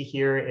accuracy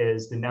here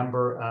is the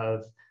number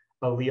of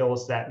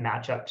alleles that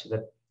match up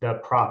to the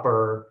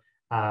proper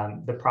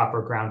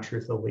ground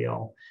truth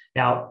allele.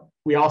 Now,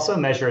 we also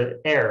measure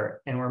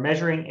error, and we're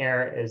measuring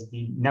error as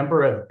the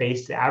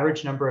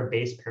average number of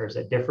base pairs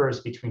that differs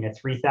between a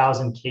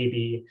 3000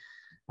 kb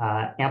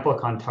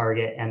amplicon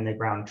target and the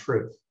ground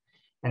truth.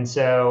 And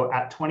so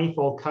at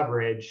 20-fold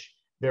coverage,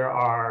 there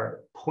are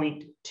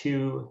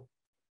 0.2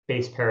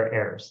 base pair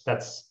errors.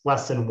 That's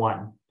less than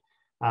 1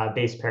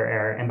 base pair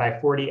error. And by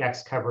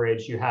 40x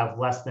coverage, you have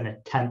less than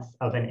 1/10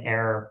 of an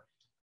error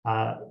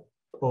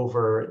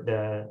over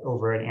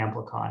an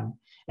amplicon.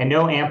 And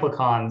no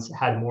amplicons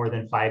had more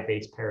than 5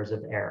 base pairs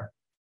of error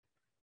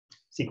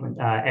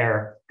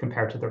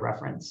compared to the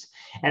reference.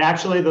 And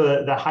actually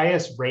the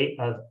highest rate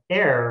of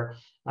error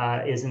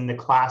is in the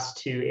class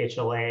 2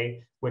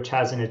 HLA, which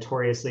has a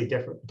notoriously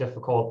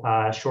difficult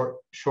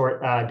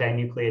short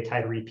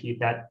dinucleotide repeat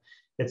that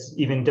it's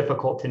even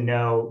difficult to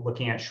know,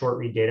 looking at short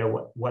read data,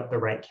 what the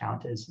right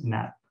count is in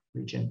that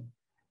region.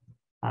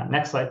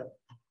 Next slide.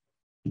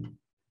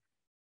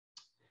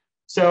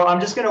 So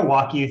I'm just going to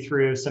walk you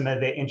through some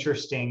of the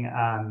interesting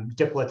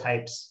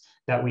diplotypes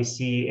that we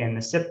see in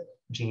the CYP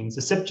genes.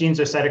 The CYP genes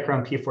or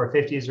cytochrome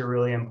P450s are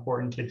really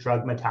important to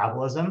drug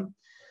metabolism.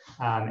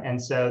 And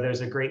so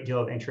there's a great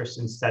deal of interest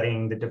in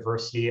studying the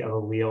diversity of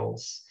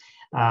alleles.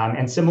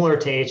 And similar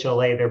to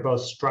HLA, they're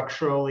both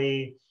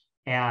structurally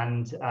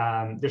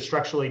they're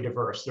structurally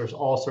diverse. There's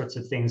all sorts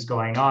of things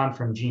going on,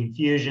 from gene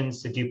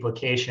fusions to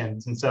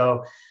duplications. And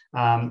so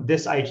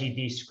this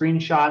IGV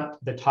screenshot,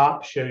 the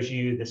top shows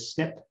you the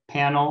SNP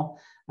panel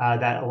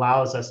that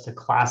allows us to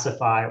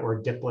classify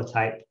or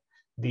diplotype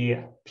the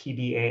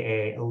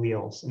PBAA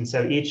alleles. And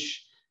so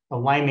each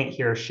alignment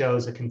here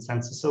shows a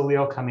consensus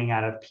allele coming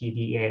out of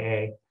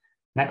PBAA.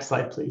 Next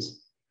slide,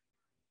 please.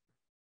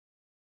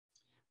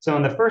 So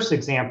in the first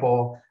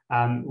example,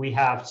 we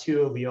have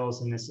 2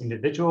 alleles in this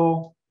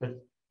individual.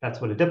 That's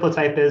what a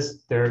diplotype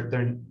is.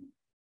 They're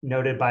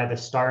noted by the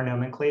star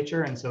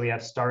nomenclature. And so we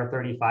have star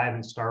 35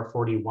 and star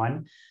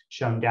 41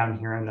 shown down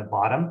here in the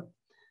bottom.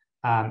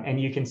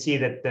 And you can see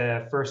that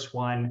the first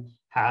one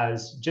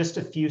has just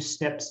a few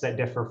SNPs that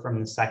differ from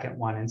the second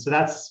one. And so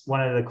that's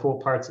one of the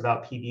cool parts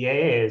about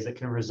PBAA, is it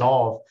can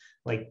resolve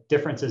like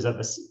differences of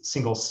a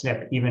single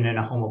SNP, even in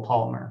a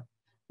homopolymer.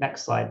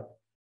 Next slide.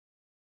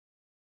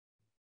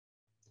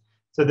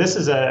 So this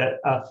is a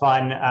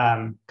fun,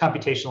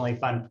 computationally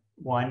fun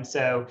one.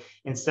 So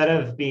instead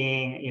of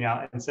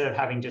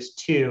having just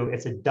 2,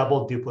 it's a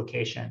double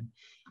duplication.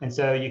 And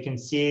so you can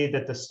see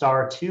that the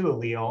star 2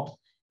 allele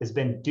has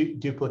been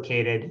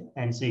duplicated.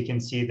 And so you can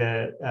see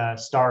the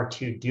star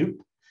 2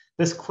 dupe.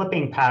 This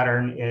clipping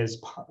pattern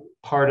is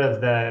part of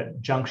the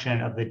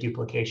junction of the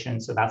duplication.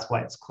 So that's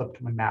why it's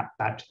clipped when mapped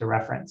back to the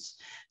reference.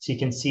 So you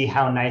can see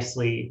how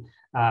nicely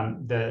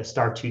the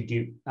star 2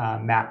 dupe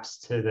maps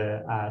to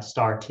the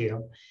star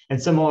 2.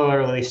 And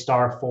similarly,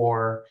 star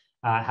 4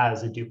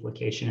 has a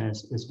duplication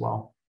as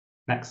well.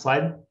 Next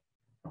slide.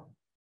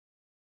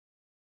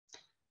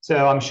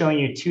 So I'm showing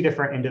you 2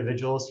 different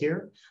individuals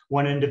here.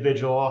 One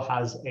individual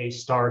has a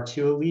star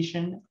 2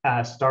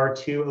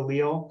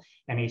 allele,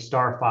 and a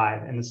star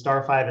 5. And the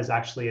star 5 is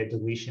actually a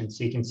deletion.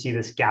 So you can see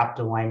this gapped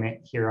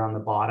alignment here on the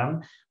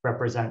bottom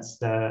represents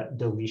the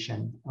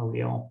deletion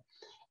allele.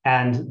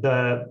 And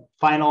the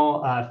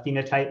final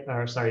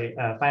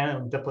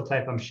final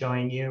diplotype I'm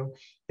showing you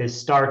is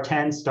star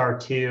 10, star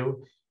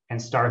 2,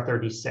 and star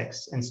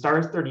 36. And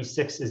star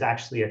 36 is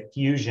actually a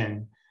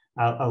fusion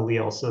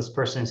allele. So this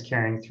person is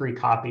carrying 3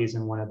 copies,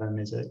 and one of them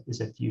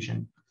is a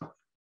fusion.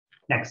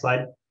 Next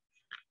slide.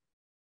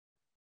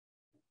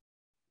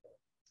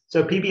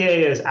 So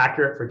PBAA is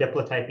accurate for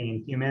diplotyping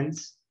in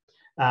humans.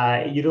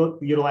 It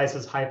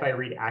utilizes HiFi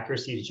read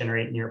accuracy to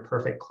generate near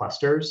perfect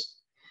clusters.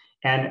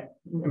 And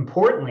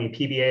importantly,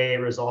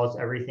 PBAA resolves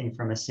everything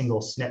from a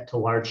single SNP to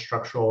large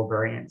structural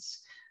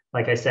variants,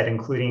 like I said,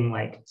 including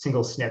like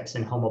single SNPs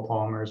in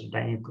homopolymers or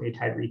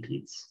dinucleotide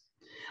repeats.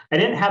 I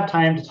didn't have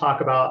time to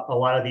talk about a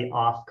lot of the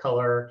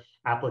off-color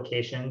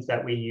applications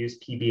that we use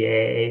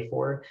PBAA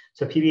for.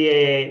 So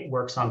PBAA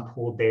works on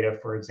pooled data,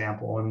 for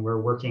example, and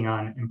we're working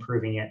on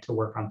improving it to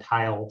work on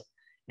tiled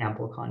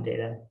amplicon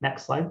data.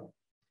 Next slide.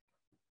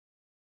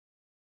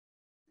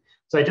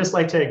 So I'd just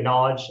like to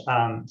acknowledge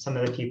some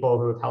of the people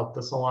who have helped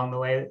us along the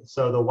way.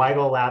 So the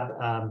Weigel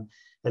Lab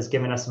has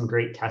given us some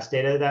great test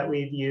data that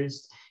we've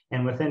used.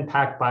 And within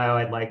PacBio,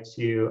 I'd like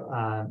to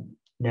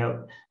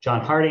note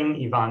John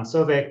Harding, Yvonne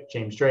Sovic,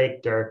 James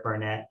Drake, Derek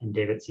Barnett, and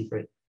David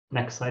Seifert.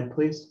 Next slide,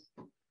 please.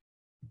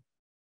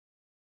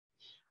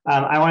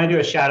 I want to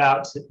do a shout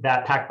out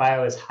that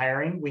PacBio is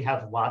hiring. We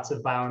have lots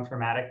of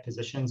bioinformatic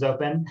positions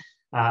open.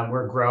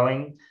 We're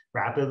growing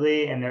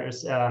rapidly, and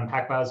there's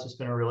PacBio has just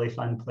been a really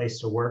fun place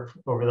to work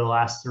over the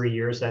last 3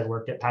 years I've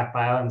worked at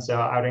PacBio. And so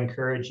I would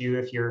encourage you,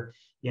 if you're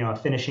a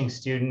finishing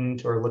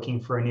student or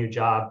looking for a new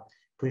job,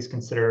 please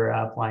consider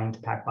applying to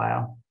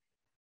PacBio.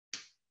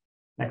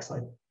 Next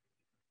slide.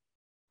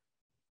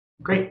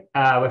 Great.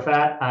 With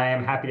that, I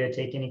am happy to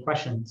take any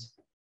questions.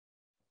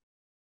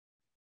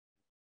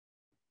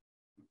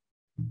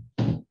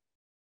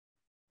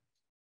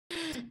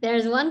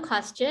 There's one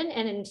question,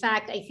 and in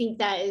fact, I think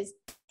that is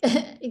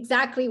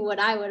exactly what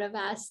I would have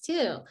asked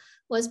too.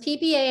 Was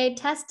PBAA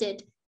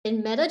tested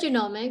in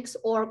metagenomics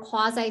or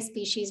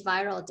quasi-species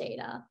viral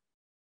data?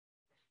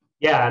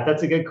 Yeah,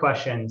 that's a good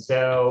question.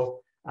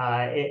 So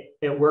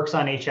it works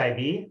on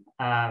HIV.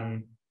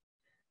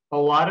 A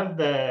lot of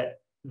the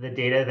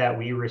data that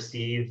we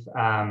receive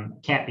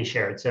can't be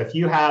shared. So if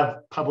you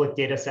have public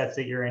data sets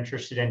that you're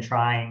interested in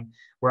trying,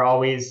 we're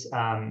always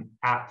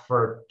apt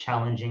for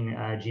challenging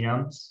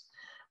genomes.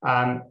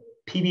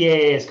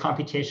 PBAA is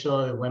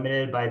computationally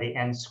limited by the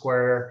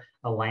n-square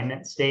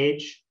alignment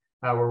stage.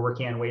 We're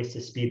working on ways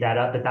to speed that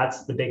up, but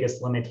that's the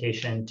biggest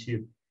limitation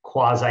to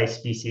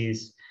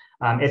quasi-species.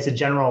 It's a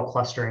general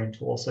clustering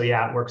tool. So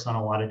yeah, it works on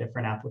a lot of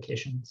different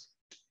applications.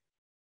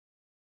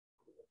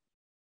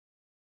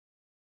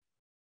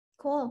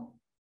 Cool.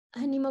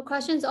 Any more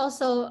questions?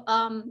 Also,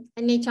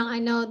 Nechang, I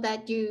know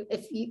that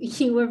if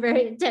you were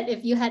very attentive,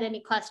 if you had any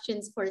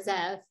questions for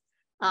Zev,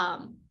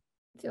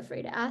 feel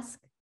free to ask.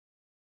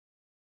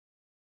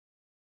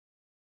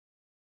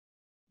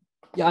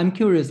 Yeah, I'm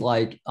curious,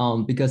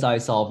 because I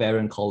saw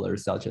variant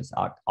colors such as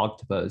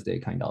octopus, they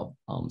kind of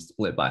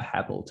split by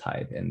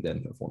haplotype and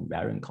then perform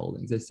variant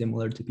calling. Is it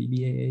similar to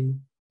PBAA?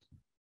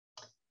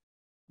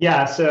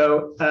 Yeah,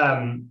 so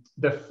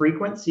the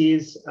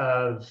frequencies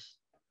of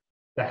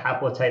the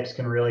haplotypes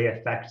can really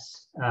affect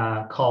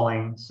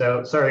calling.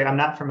 So sorry, I'm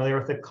not familiar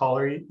with the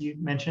caller you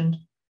mentioned.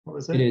 What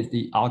was it? It is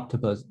the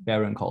octopus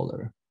variant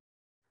caller.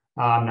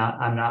 I'm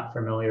not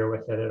familiar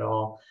with it at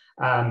all.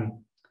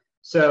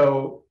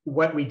 So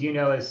what we do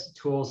know is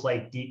tools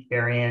like deep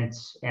variant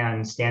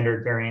and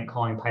standard variant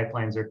calling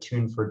pipelines are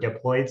tuned for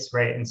diploids,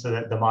 right? And so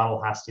that the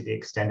model has to be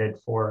extended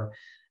for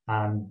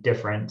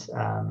different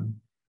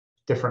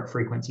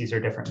frequencies or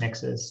different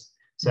mixes.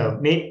 So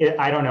maybe,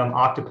 I don't know,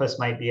 octopus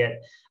might be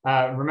it.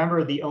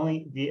 Remember, the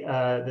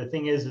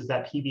thing is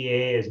that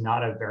PBAA is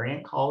not a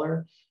variant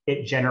caller.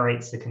 It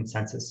generates the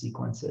consensus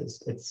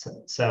sequences. It's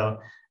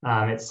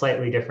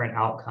slightly different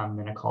outcome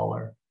than a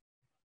caller.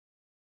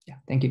 Yeah,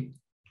 thank you.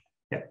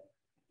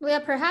 Yeah,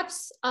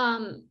 perhaps,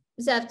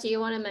 Zev, do you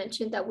want to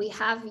mention that we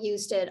have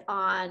used it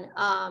on,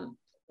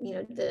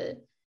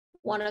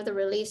 one of the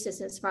releases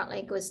in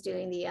SmartLink was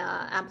doing the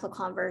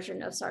amplicon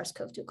version of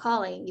SARS-CoV-2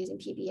 calling using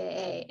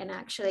PBAA, and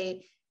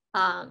actually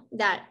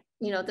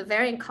the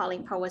variant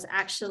calling part was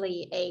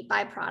actually a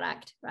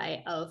byproduct,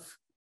 right, of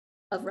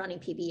running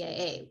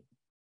PBAA.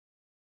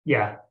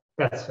 Yeah,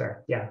 that's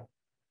fair.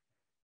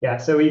 Yeah.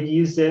 So we've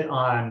used it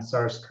on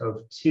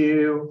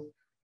SARS-CoV-2.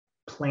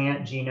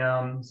 Plant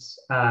genomes.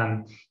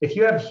 If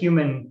you have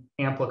human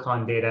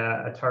amplicon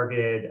data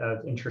targeted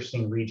of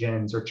interesting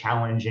regions or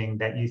challenging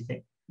that you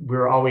think,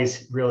 we're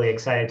always really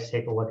excited to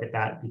take a look at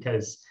that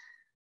because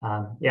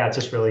it's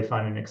just really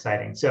fun and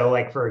exciting. So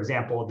like, for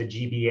example, the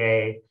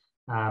GBA,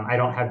 I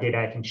don't have data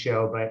I can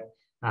show, but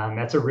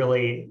that's a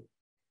really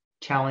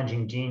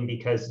challenging gene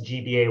because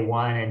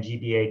GBA1 and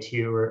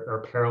GBA2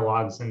 are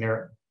paralogs, and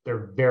they're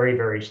very,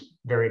 very,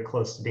 very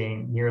close to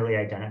being nearly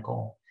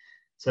identical.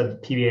 So the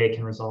PBAA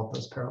can resolve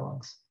those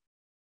paralogs.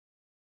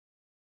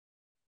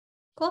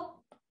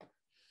 Cool.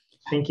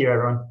 Thank you,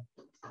 everyone.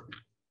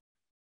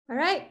 All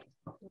right,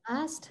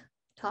 last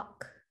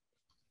talk.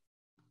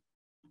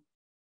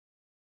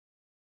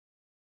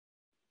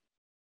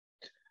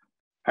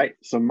 Hi,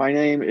 so my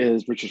name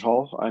is Richard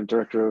Hall. I'm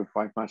Director of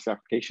Bioinformatics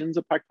Applications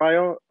at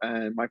PacBio,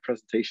 and my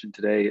presentation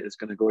today is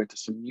going to go into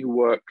some new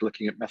work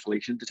looking at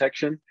methylation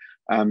detection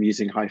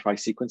using HiFi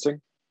sequencing.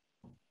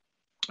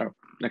 Oh,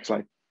 next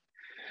slide.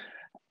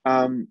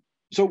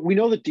 So we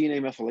know that DNA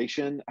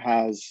methylation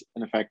has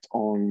an effect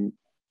on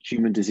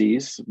human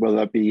disease, whether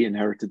that be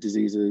inherited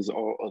diseases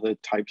or other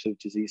types of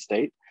disease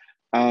state.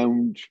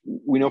 And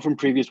we know from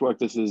previous work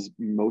this is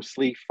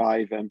mostly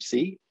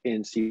 5MC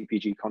in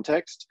CPG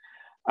context.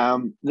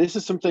 This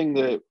is something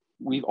that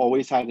we've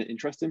always had an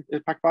interest in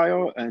at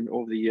PacBio, and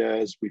over the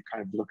years we've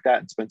kind of looked at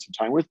and spent some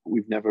time with, but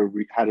we've never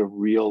had a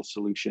real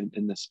solution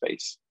in this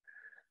space.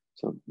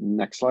 So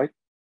next slide.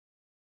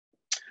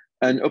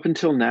 And up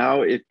until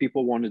now, if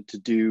people wanted to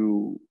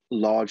do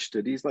large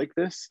studies like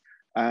this,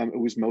 it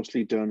was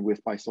mostly done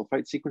with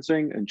bisulfite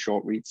sequencing and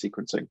short read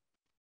sequencing.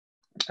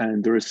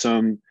 And there is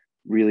some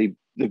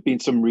there've been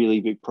some really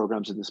big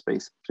programs in this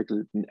space,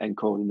 particularly in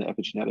ENCODE in the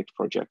epigenetics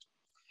project.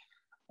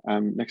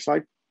 Next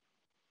slide.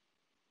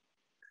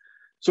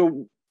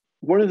 So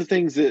one of the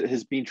things that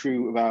has been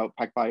true about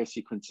PacBio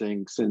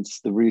sequencing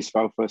since the release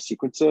of our first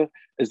sequencer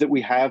is that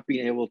we have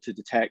been able to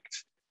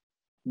detect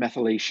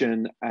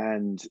methylation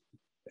and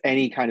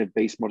any kind of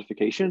base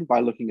modification by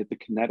looking at the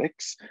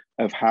kinetics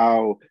of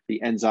how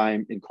the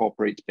enzyme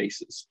incorporates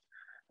bases.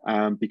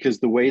 Because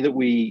the way that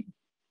we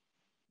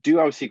do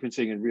our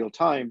sequencing in real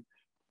time,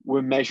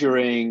 we're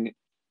measuring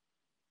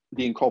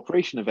the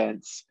incorporation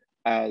events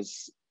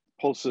as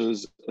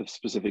pulses of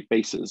specific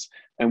bases.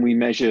 And we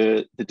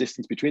measure the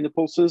distance between the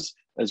pulses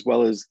as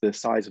well as the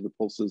size of the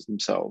pulses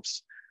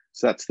themselves.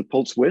 So that's the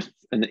pulse width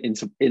and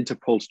the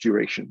interpulse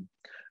duration.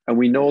 And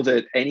we know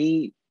that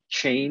any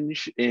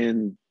change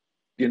in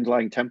the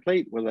underlying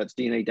template, whether that's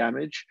DNA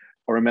damage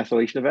or a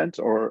methylation event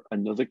or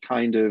another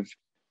kind of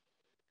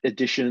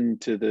addition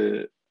to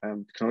the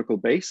canonical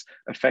base,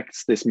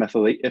 affects this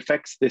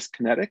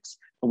kinetics,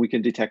 and we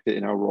can detect it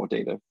in our raw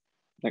data.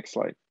 Next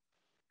slide.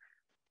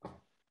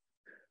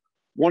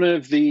 One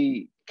of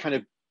the kind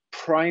of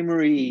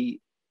primary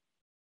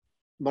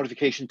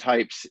modification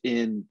types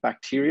in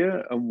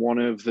bacteria, and one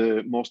of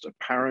the most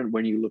apparent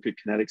when you look at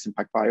kinetics in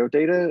PacBio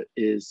data,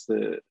 is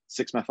the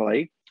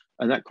 6-methyl-A,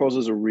 and that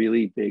causes a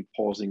really big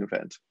pausing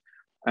event.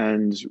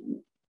 And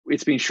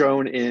it's been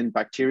shown in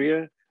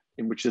bacteria,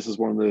 in which this is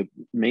one of the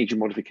major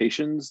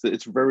modifications, that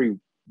it's very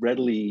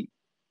readily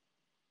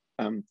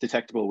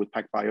detectable with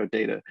PacBio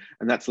data.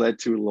 And that's led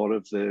to a lot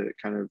of the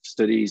kind of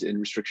studies in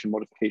restriction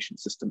modification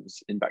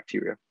systems in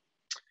bacteria.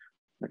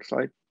 Next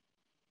slide.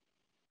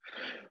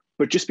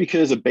 But just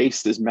because a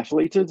base is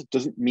methylated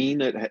doesn't mean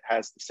that it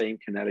has the same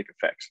kinetic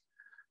effect.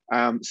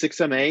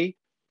 6-MA,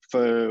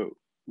 for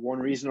one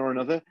reason or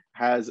another,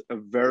 has a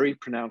very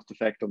pronounced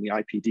effect on the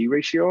IPD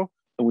ratio.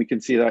 And we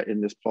can see that in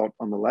this plot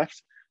on the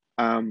left.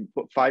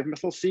 But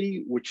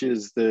 5-methyl-C, which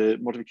is the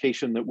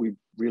modification that we're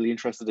really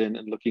interested in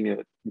and looking at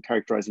and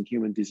characterizing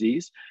human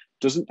disease,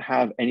 doesn't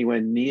have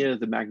anywhere near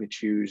the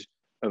magnitude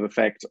of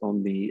effect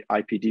on the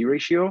IPD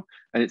ratio,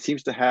 and it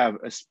seems to have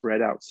a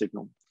spread out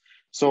signal.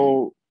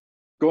 So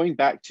going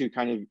back to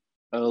kind of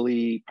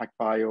early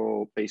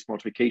PacBio-based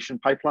modification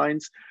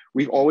pipelines,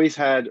 we've always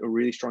had a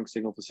really strong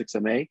signal for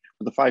 6-MA,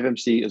 but the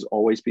 5-MC has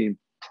always been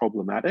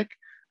problematic,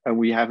 and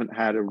we haven't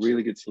had a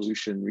really good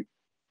solution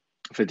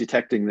for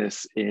detecting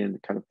this in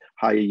kind of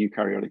higher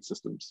eukaryotic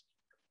systems.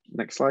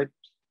 Next slide.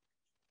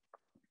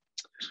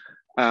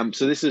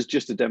 So this is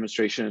just a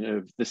demonstration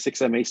of the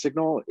 6-MA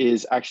signal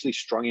is actually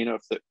strong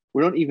enough that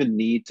we don't even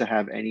need to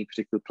have any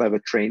particular clever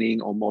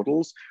training or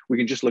models. We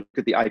can just look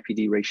at the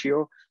IPD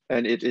ratio,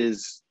 and it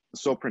is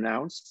so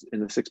pronounced in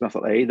the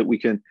 6-methyl-A that we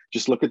can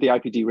just look at the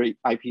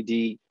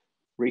IPD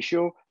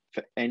ratio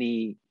for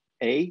any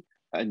A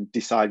and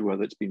decide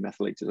whether it's been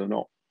methylated or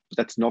not. But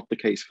that's not the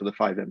case for the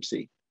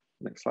 5-MC.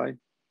 Next slide.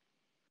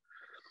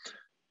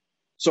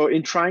 So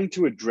in trying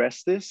to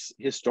address this,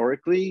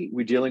 historically,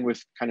 we're dealing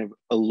with kind of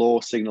a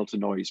low signal to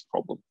noise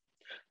problem.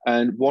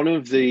 And one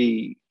of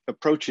the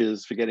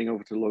approaches for getting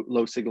over to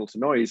low signal to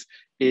noise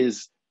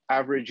is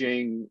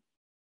averaging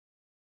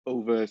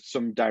over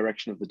some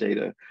direction of the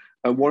data.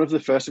 And one of the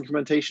first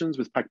implementations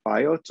with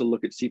PacBio to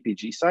look at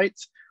CpG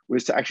sites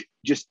was to actually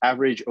just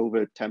average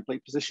over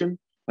template position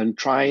and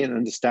try and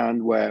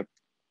understand where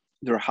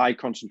there are high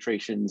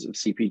concentrations of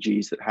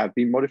CpGs that have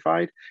been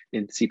modified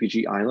in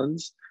CpG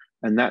islands.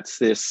 And that's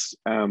this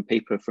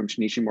paper from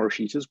Shinichi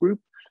Morishita's group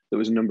that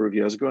was a number of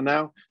years ago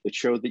now that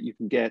showed that you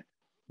can get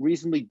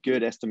reasonably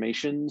good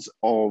estimations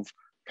of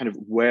kind of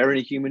where in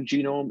a human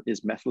genome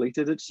is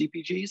methylated at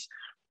CpGs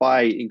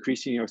by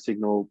increasing your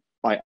signal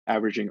by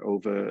averaging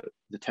over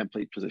the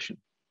template position.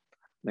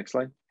 Next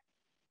slide.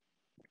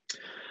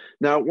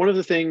 Now, one of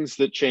the things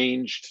that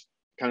changed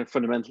kind of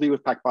fundamentally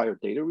with PacBio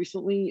data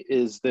recently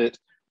is that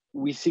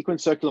we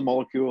sequence circular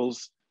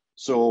molecules.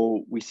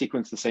 So we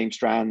sequence the same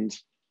strand,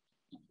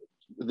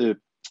 the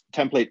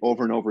template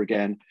over and over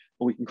again,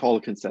 and we can call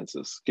a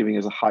consensus, giving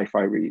us a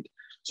HiFi read.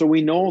 So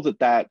we know that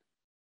that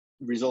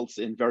results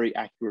in very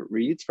accurate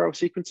reads for our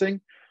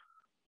sequencing,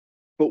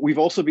 but we've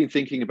also been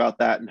thinking about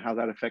that and how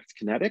that affects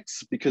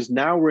kinetics, because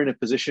now we're in a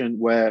position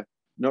where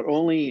not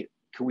only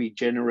can we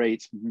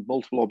generate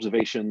multiple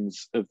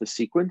observations of the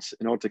sequence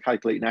in order to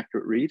calculate an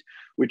accurate read,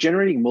 we're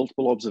generating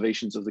multiple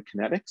observations of the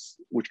kinetics,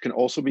 which can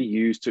also be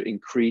used to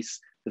increase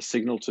the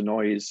signal to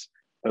noise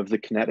of the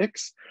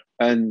kinetics.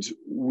 And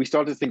we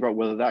started to think about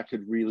whether that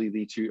could really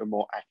lead to a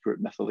more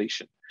accurate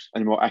methylation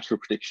and a more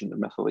accurate prediction of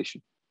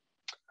methylation.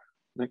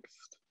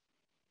 Next.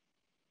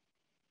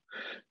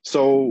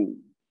 So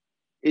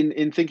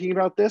in thinking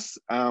about this,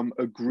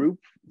 a group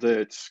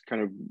that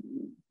kind of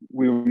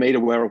we were made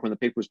aware of when the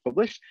paper was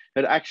published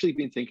had actually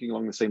been thinking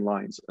along the same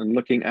lines and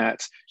looking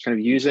at kind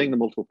of using the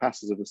multiple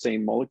passes of the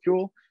same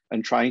molecule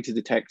and trying to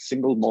detect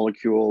single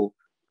molecule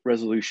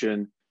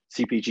resolution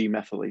CpG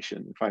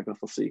methylation,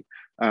 5-methyl-C.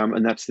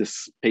 And that's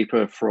this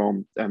paper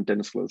from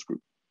Dennis Flo's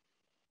group.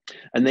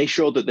 And they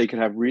showed that they could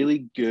have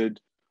really good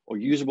or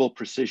usable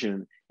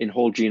precision in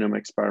whole genome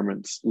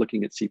experiments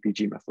looking at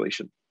CpG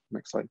methylation.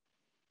 Next slide.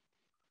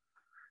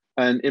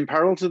 And in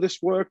parallel to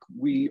this work,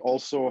 we're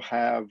also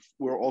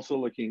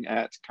looking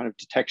at kind of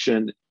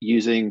detection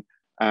using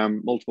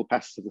multiple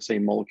passes of the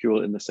same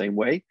molecule in the same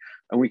way.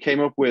 And we came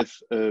up with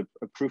a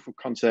proof of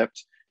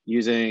concept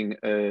using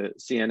a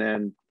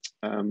CNN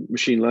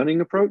machine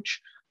learning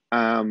approach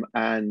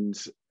and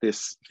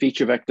this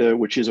feature vector,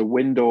 which is a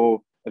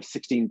window of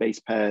 16 base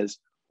pairs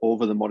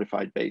over the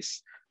modified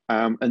base.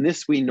 And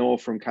this we know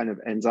from kind of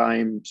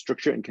enzyme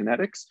structure and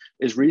kinetics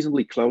is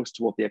reasonably close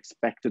to what the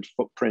expected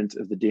footprint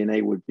of the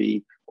DNA would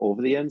be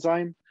over the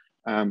enzyme.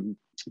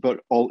 But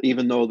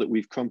even though that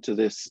we've come to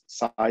this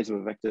size of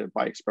a vector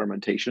by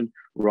experimentation,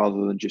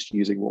 rather than just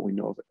using what we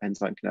know of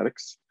enzyme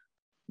kinetics.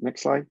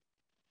 Next slide.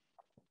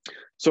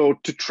 So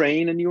to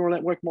train a neural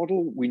network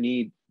model, we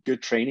need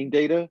good training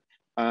data.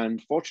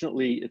 And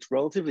fortunately, it's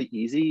relatively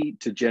easy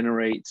to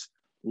generate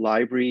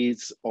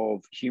libraries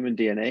of human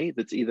DNA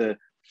that's either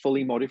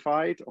fully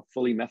modified or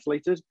fully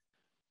methylated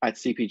at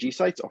CpG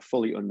sites or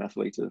fully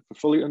unmethylated. For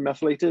fully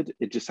unmethylated,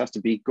 it just has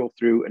to go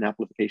through an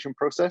amplification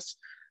process.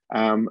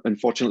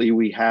 Unfortunately,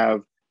 we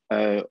have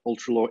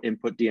ultra low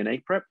input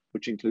DNA prep,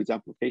 which includes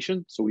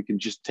amplification. So we can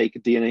just take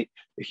a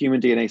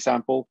human DNA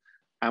sample,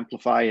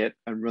 amplify it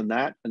and run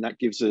that. And that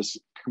gives us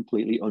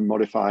completely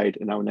unmodified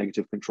and our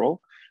negative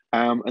control.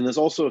 And there's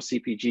also a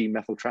CpG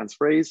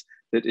methyltransferase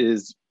that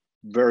is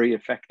very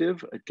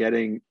effective at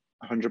getting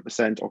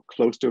 100% or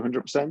close to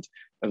 100%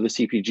 of the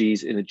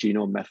CpGs in a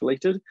genome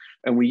methylated.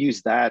 And we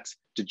use that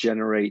to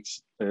generate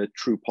a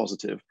true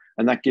positive.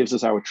 And that gives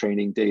us our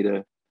training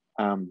data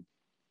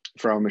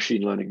for our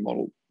machine learning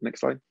model. Next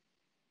slide.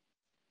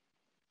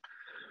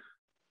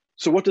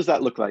 So what does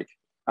that look like?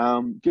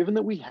 Given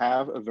that we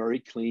have a very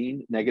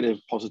clean negative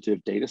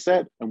positive data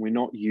set and we're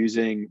not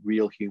using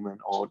real human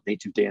or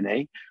native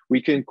DNA,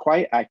 we can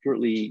quite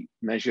accurately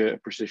measure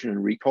precision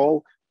and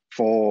recall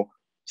for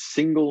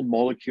single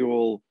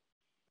molecule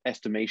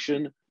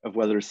estimation of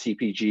whether a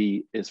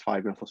CpG is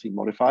 5-methyl-C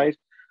modified.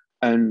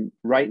 And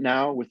right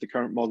now, with the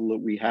current model that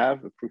we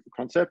have, a proof of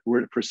concept, we're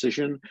at a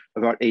precision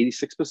of about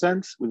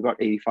 86% with about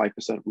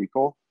 85%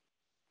 recall.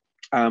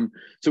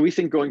 So we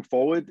think going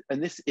forward,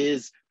 and this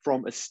is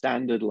from a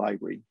standard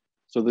library.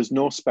 So there's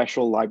no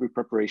special library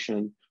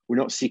preparation. We're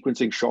not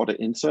sequencing shorter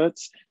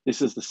inserts.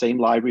 This is the same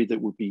library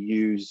that would be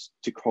used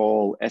to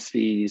call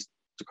SVs,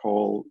 to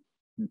call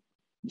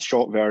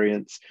short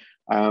variants,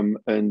 and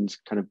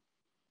kind of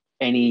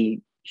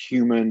any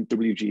human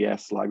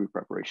WGS library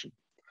preparation.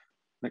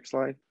 Next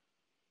slide.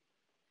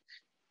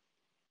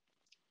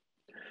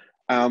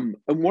 And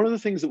one of the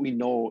things that we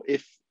know,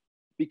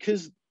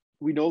 because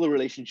we know the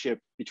relationship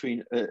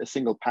between a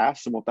single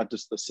pass and what that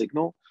does to the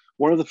signal,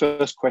 one of the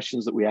first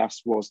questions that we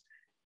asked was,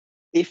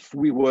 if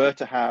we were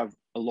to have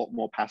a lot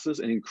more passes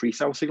and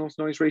increase our signal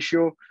to noise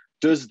ratio,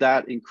 does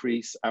that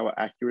increase our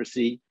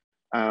accuracy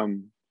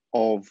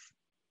of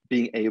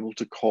being able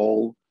to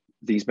call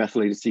these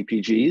methylated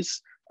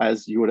CpGs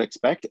as you would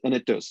expect? And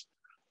it does.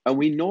 And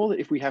we know that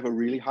if we have a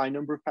really high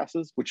number of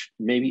passes, which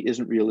maybe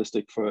isn't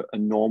realistic for a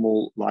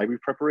normal library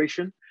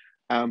preparation,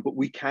 but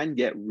we can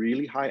get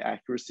really high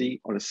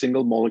accuracy on a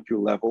single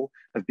molecule level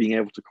of being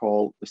able to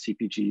call the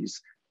CpGs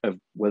of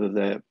whether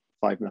they're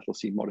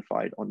 5-methyl-C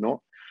modified or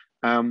not.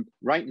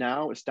 Right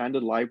now, a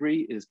standard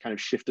library is kind of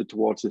shifted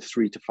towards the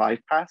 3 to 5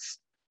 pass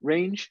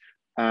range,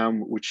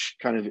 which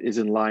kind of is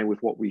in line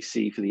with what we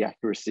see for the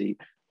accuracy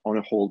on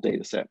a whole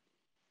data set.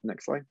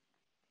 Next slide.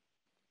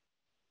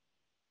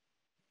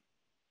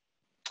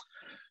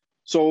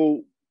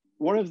 So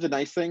one of the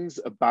nice things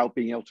about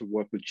being able to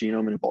work with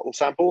genome in bottle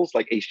samples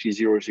like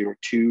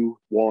HG002,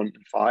 1,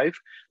 and 5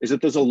 is that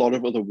there's a lot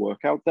of other work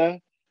out there.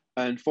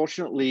 And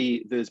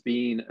fortunately, there's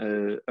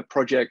been a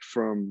project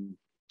from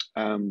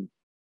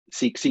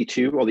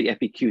SeqC2 or the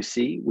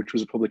EpiQC, which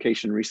was a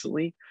publication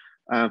recently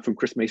from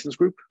Chris Mason's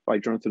group by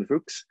Jonathan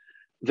Fuchs,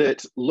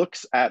 that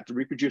looks at the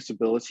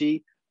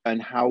reproducibility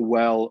and how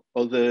well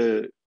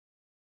other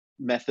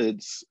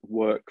methods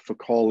work for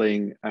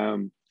calling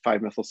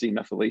 5-methyl-C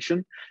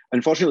methylation.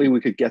 Unfortunately,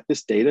 we could get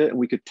this data and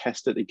we could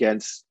test it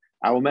against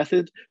our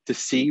method to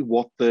see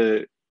what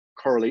the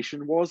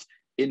correlation was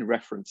in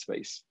reference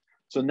space.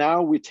 So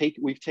now we've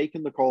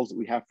taken the calls that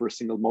we have for a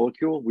single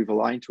molecule, we've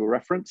aligned to a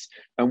reference,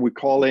 and we're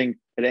calling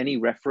at any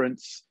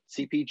reference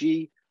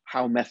CpG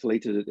how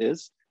methylated it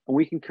is. And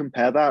we can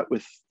compare that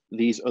with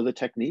these other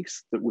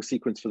techniques that were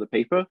sequenced for the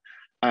paper.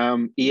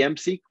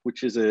 EM-seq,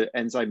 which is an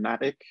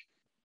enzymatic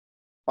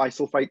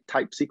bisulfite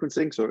type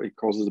sequencing, so it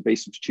causes a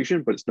base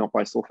substitution, but it's not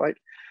bisulfite.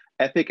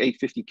 EPIC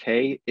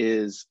 850K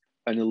is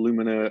an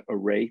Illumina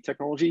array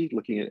technology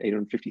looking at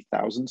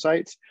 850,000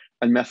 sites,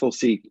 and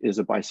methyl-seq is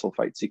a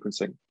bisulfite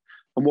sequencing.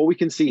 And what we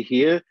can see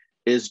here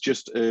is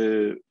just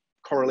a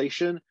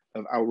correlation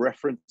of our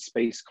reference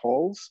space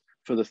calls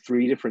for the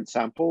 3 different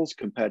samples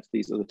compared to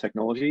these other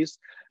technologies.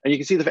 And you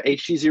can see that for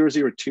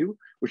HG002,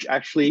 which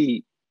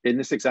actually in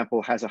this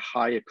example has a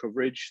higher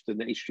coverage than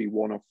the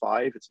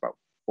HG105, it's about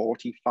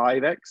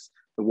 45x.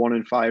 The 1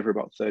 and 5 are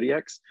about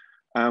 30x.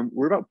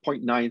 we're about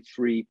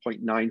 0.93,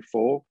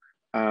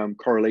 0.94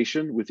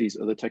 correlation with these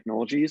other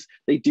technologies.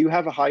 They do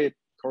have a higher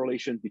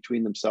correlation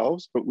between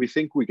themselves, but we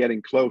think we're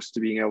getting close to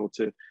being able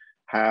to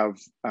have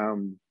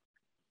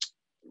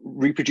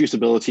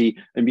reproducibility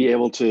and be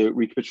able to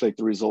recapitulate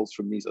the results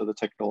from these other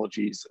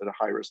technologies at a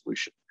high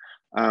resolution,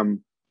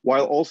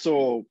 while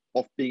also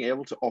being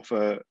able to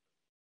offer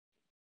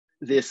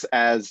this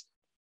as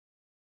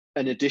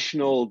an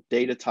additional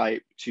data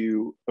type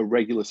to a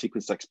regular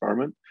sequenced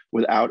experiment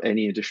without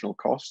any additional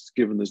costs,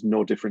 given there's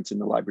no difference in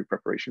the library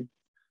preparation.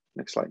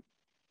 Next slide.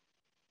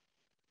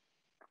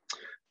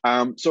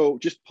 So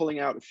just pulling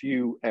out a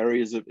few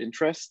areas of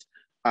interest.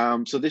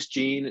 So this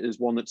gene is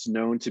one that's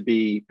known to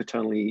be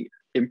paternally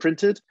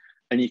imprinted.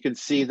 And you can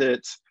see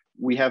that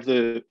we have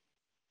a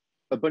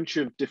bunch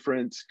of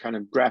different kind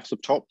of graphs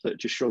up top that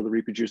just show the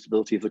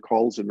reproducibility of the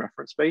calls in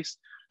reference space.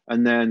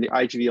 And then the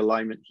IGV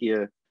alignment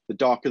here, the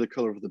darker the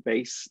color of the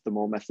base, the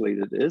more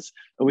methylated it is.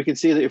 And we can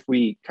see that if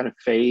we kind of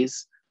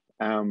phase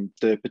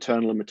the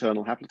paternal and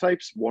maternal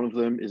haplotypes, one of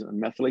them is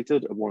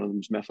unmethylated and one of them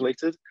is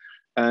methylated.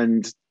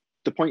 And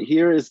the point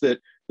here is that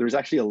there is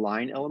actually a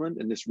line element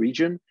in this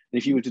region. And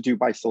if you were to do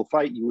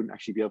bisulfite, you wouldn't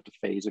actually be able to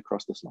phase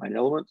across this line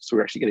element. So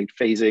we're actually getting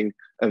phasing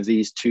of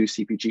these two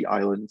CpG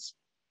islands.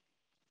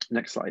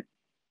 Next slide.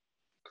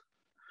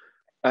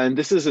 And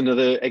this is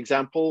another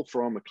example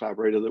from a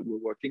collaborator that we're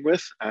working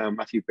with,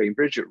 Matthew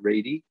Bainbridge at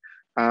Rady.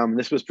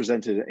 This was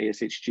presented at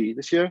ASHG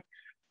this year.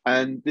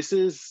 And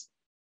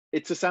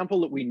it's a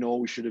sample that we know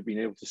we should have been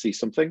able to see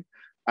something.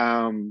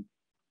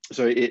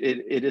 So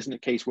it isn't a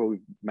case where we've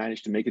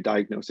managed to make a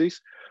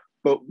diagnosis,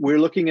 but we're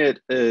looking at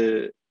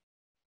an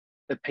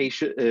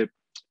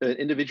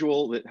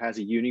individual that has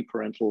a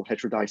uniparental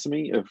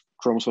heterodisomy of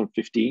chromosome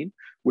 15,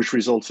 which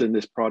results in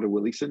this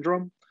Prader-Willi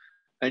syndrome.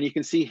 And you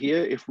can see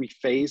here, if we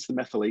phase the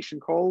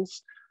methylation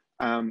calls,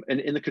 and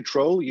in the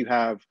control, you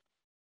have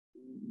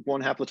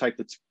one haplotype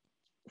that's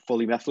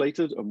fully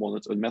methylated and one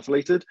that's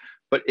unmethylated.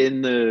 But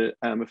in the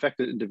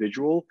affected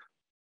individual,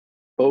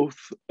 both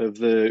of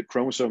the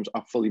chromosomes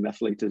are fully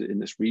methylated in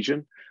this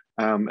region.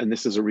 And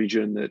this is a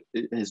region that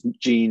has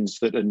genes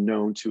that are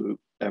known to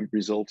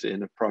result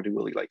in a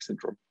Prader-Willi-like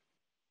syndrome.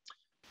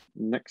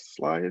 Next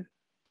slide.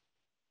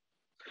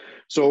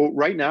 So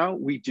right now,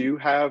 we do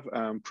have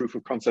proof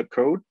of concept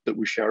code that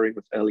we're sharing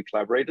with early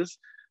collaborators.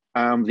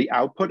 The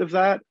output of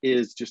that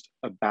is just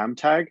a BAM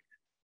tag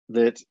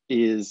that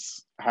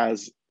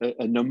has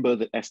a number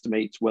that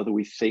estimates whether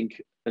we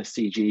think a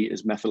CG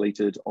is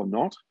methylated or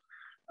not.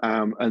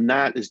 And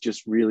that is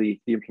just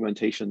really the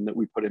implementation that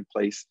we put in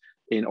place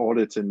in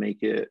order to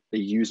make it a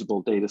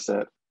usable data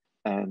set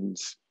and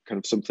kind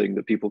of something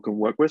that people can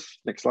work with.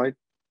 Next slide.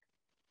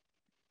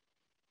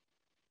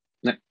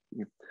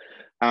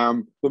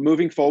 But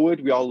moving forward,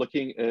 we are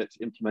looking at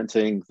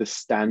implementing the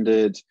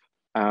standard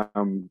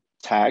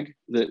tag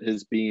that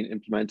has been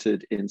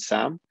implemented in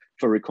SAM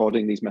for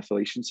recording these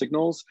methylation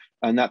signals,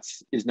 and that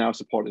is now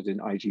supported in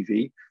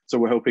IGV. So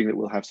we're hoping that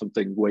we'll have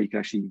something where you can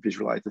actually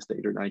visualize this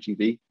data in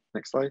IGV.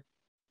 Next slide.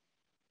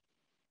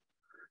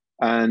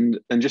 And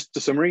just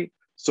a summary.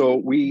 So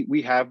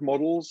we have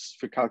models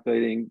for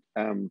calculating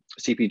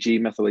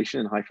CpG methylation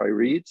in HiFi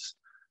reads.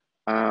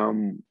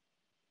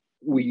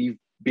 We've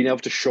been able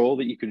to show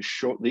that you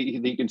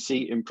can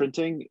see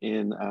imprinting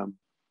in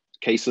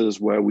cases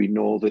where we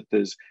know that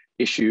there's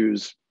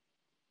issues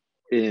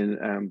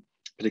in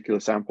particular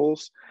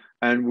samples.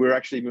 And we're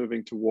actually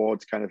moving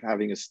towards kind of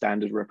having a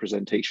standard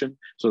representation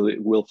so that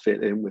it will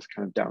fit in with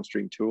kind of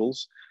downstream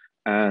tools.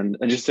 And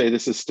just say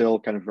this is still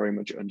kind of very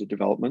much under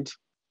development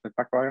at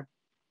PacBio.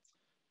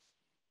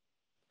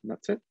 And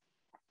that's it.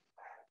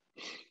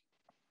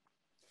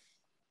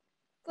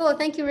 Cool,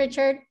 thank you,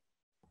 Richard.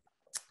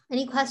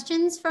 Any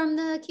questions from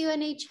the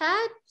Q&A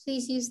chat?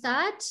 Please use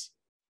that.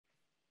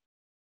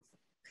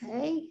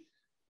 Okay.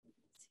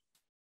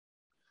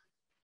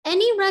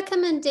 Any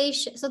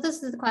recommendation? So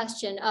this is the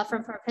question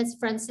from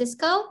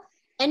Francisco.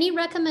 Any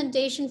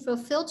recommendation for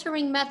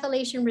filtering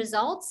methylation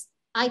results,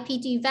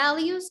 IPD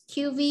values,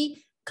 QV,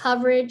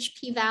 coverage,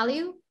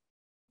 p-value?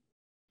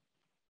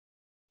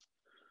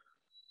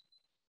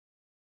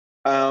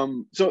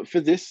 So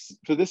for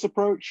this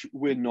approach,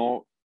 we're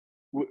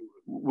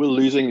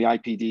losing the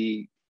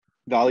IPD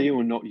value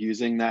and not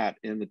using that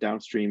in the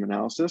downstream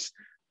analysis.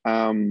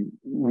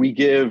 We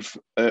give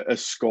a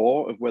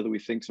score of whether we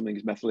think something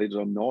is methylated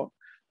or not.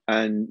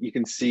 And you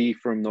can see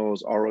from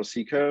those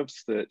ROC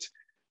curves that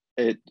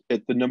at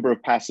the number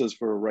of passes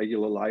for a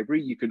regular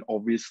library, you can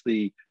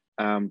obviously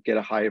get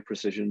a higher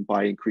precision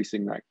by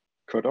increasing that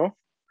cutoff,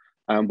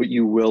 but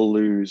you will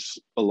lose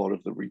a lot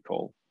of the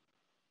recall.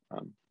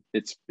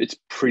 It's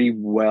pretty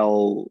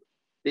well,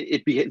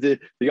 the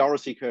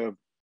ROC curve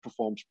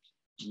performs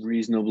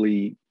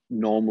reasonably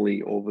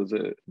normally over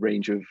the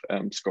range of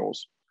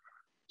scores.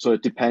 So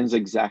it depends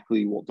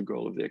exactly what the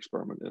goal of the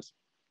experiment is.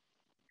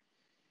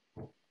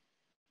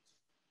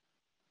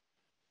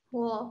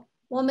 Cool.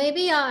 Well,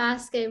 maybe I'll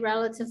ask a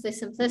relatively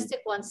simplistic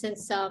one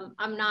since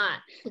I'm not,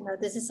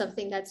 this is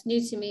something that's new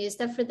to me. Is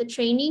that for the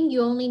training,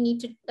 you only need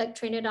to like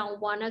train it on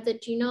one of the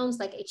genomes,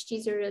 like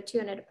HG02,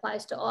 and it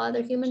applies to all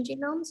other human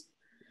genomes?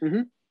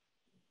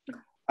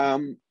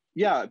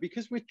 Yeah,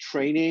 because we're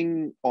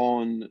training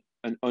on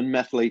an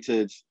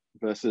unmethylated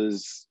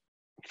versus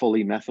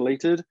fully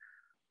methylated,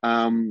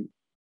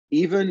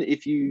 even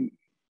if you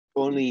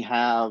only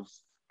have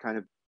kind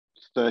of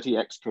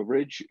 30x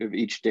coverage of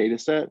each data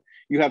set,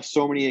 you have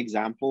so many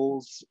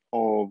examples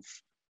of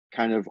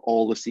kind of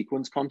all the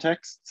sequence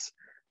contexts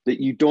that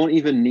you don't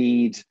even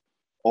need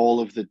all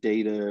of the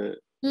data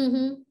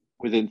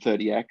within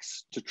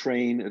 30x to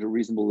train at a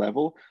reasonable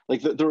level.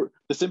 Like there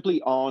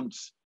simply aren't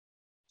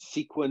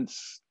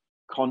sequence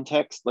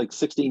context, like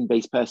 16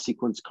 base pair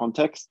sequence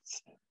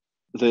contexts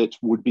that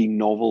would be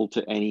novel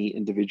to any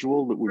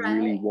individual that would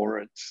really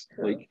warrant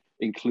like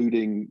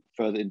including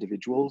further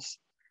individuals.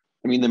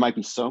 I mean, there might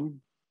be some,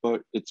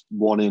 but it's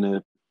one in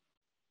a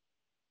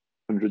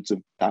hundreds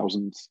of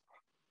thousands.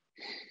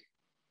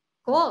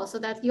 Cool. So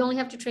that you only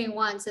have to train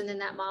once and then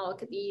that model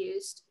could be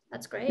used.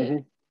 That's great.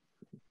 All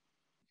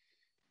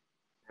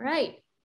right.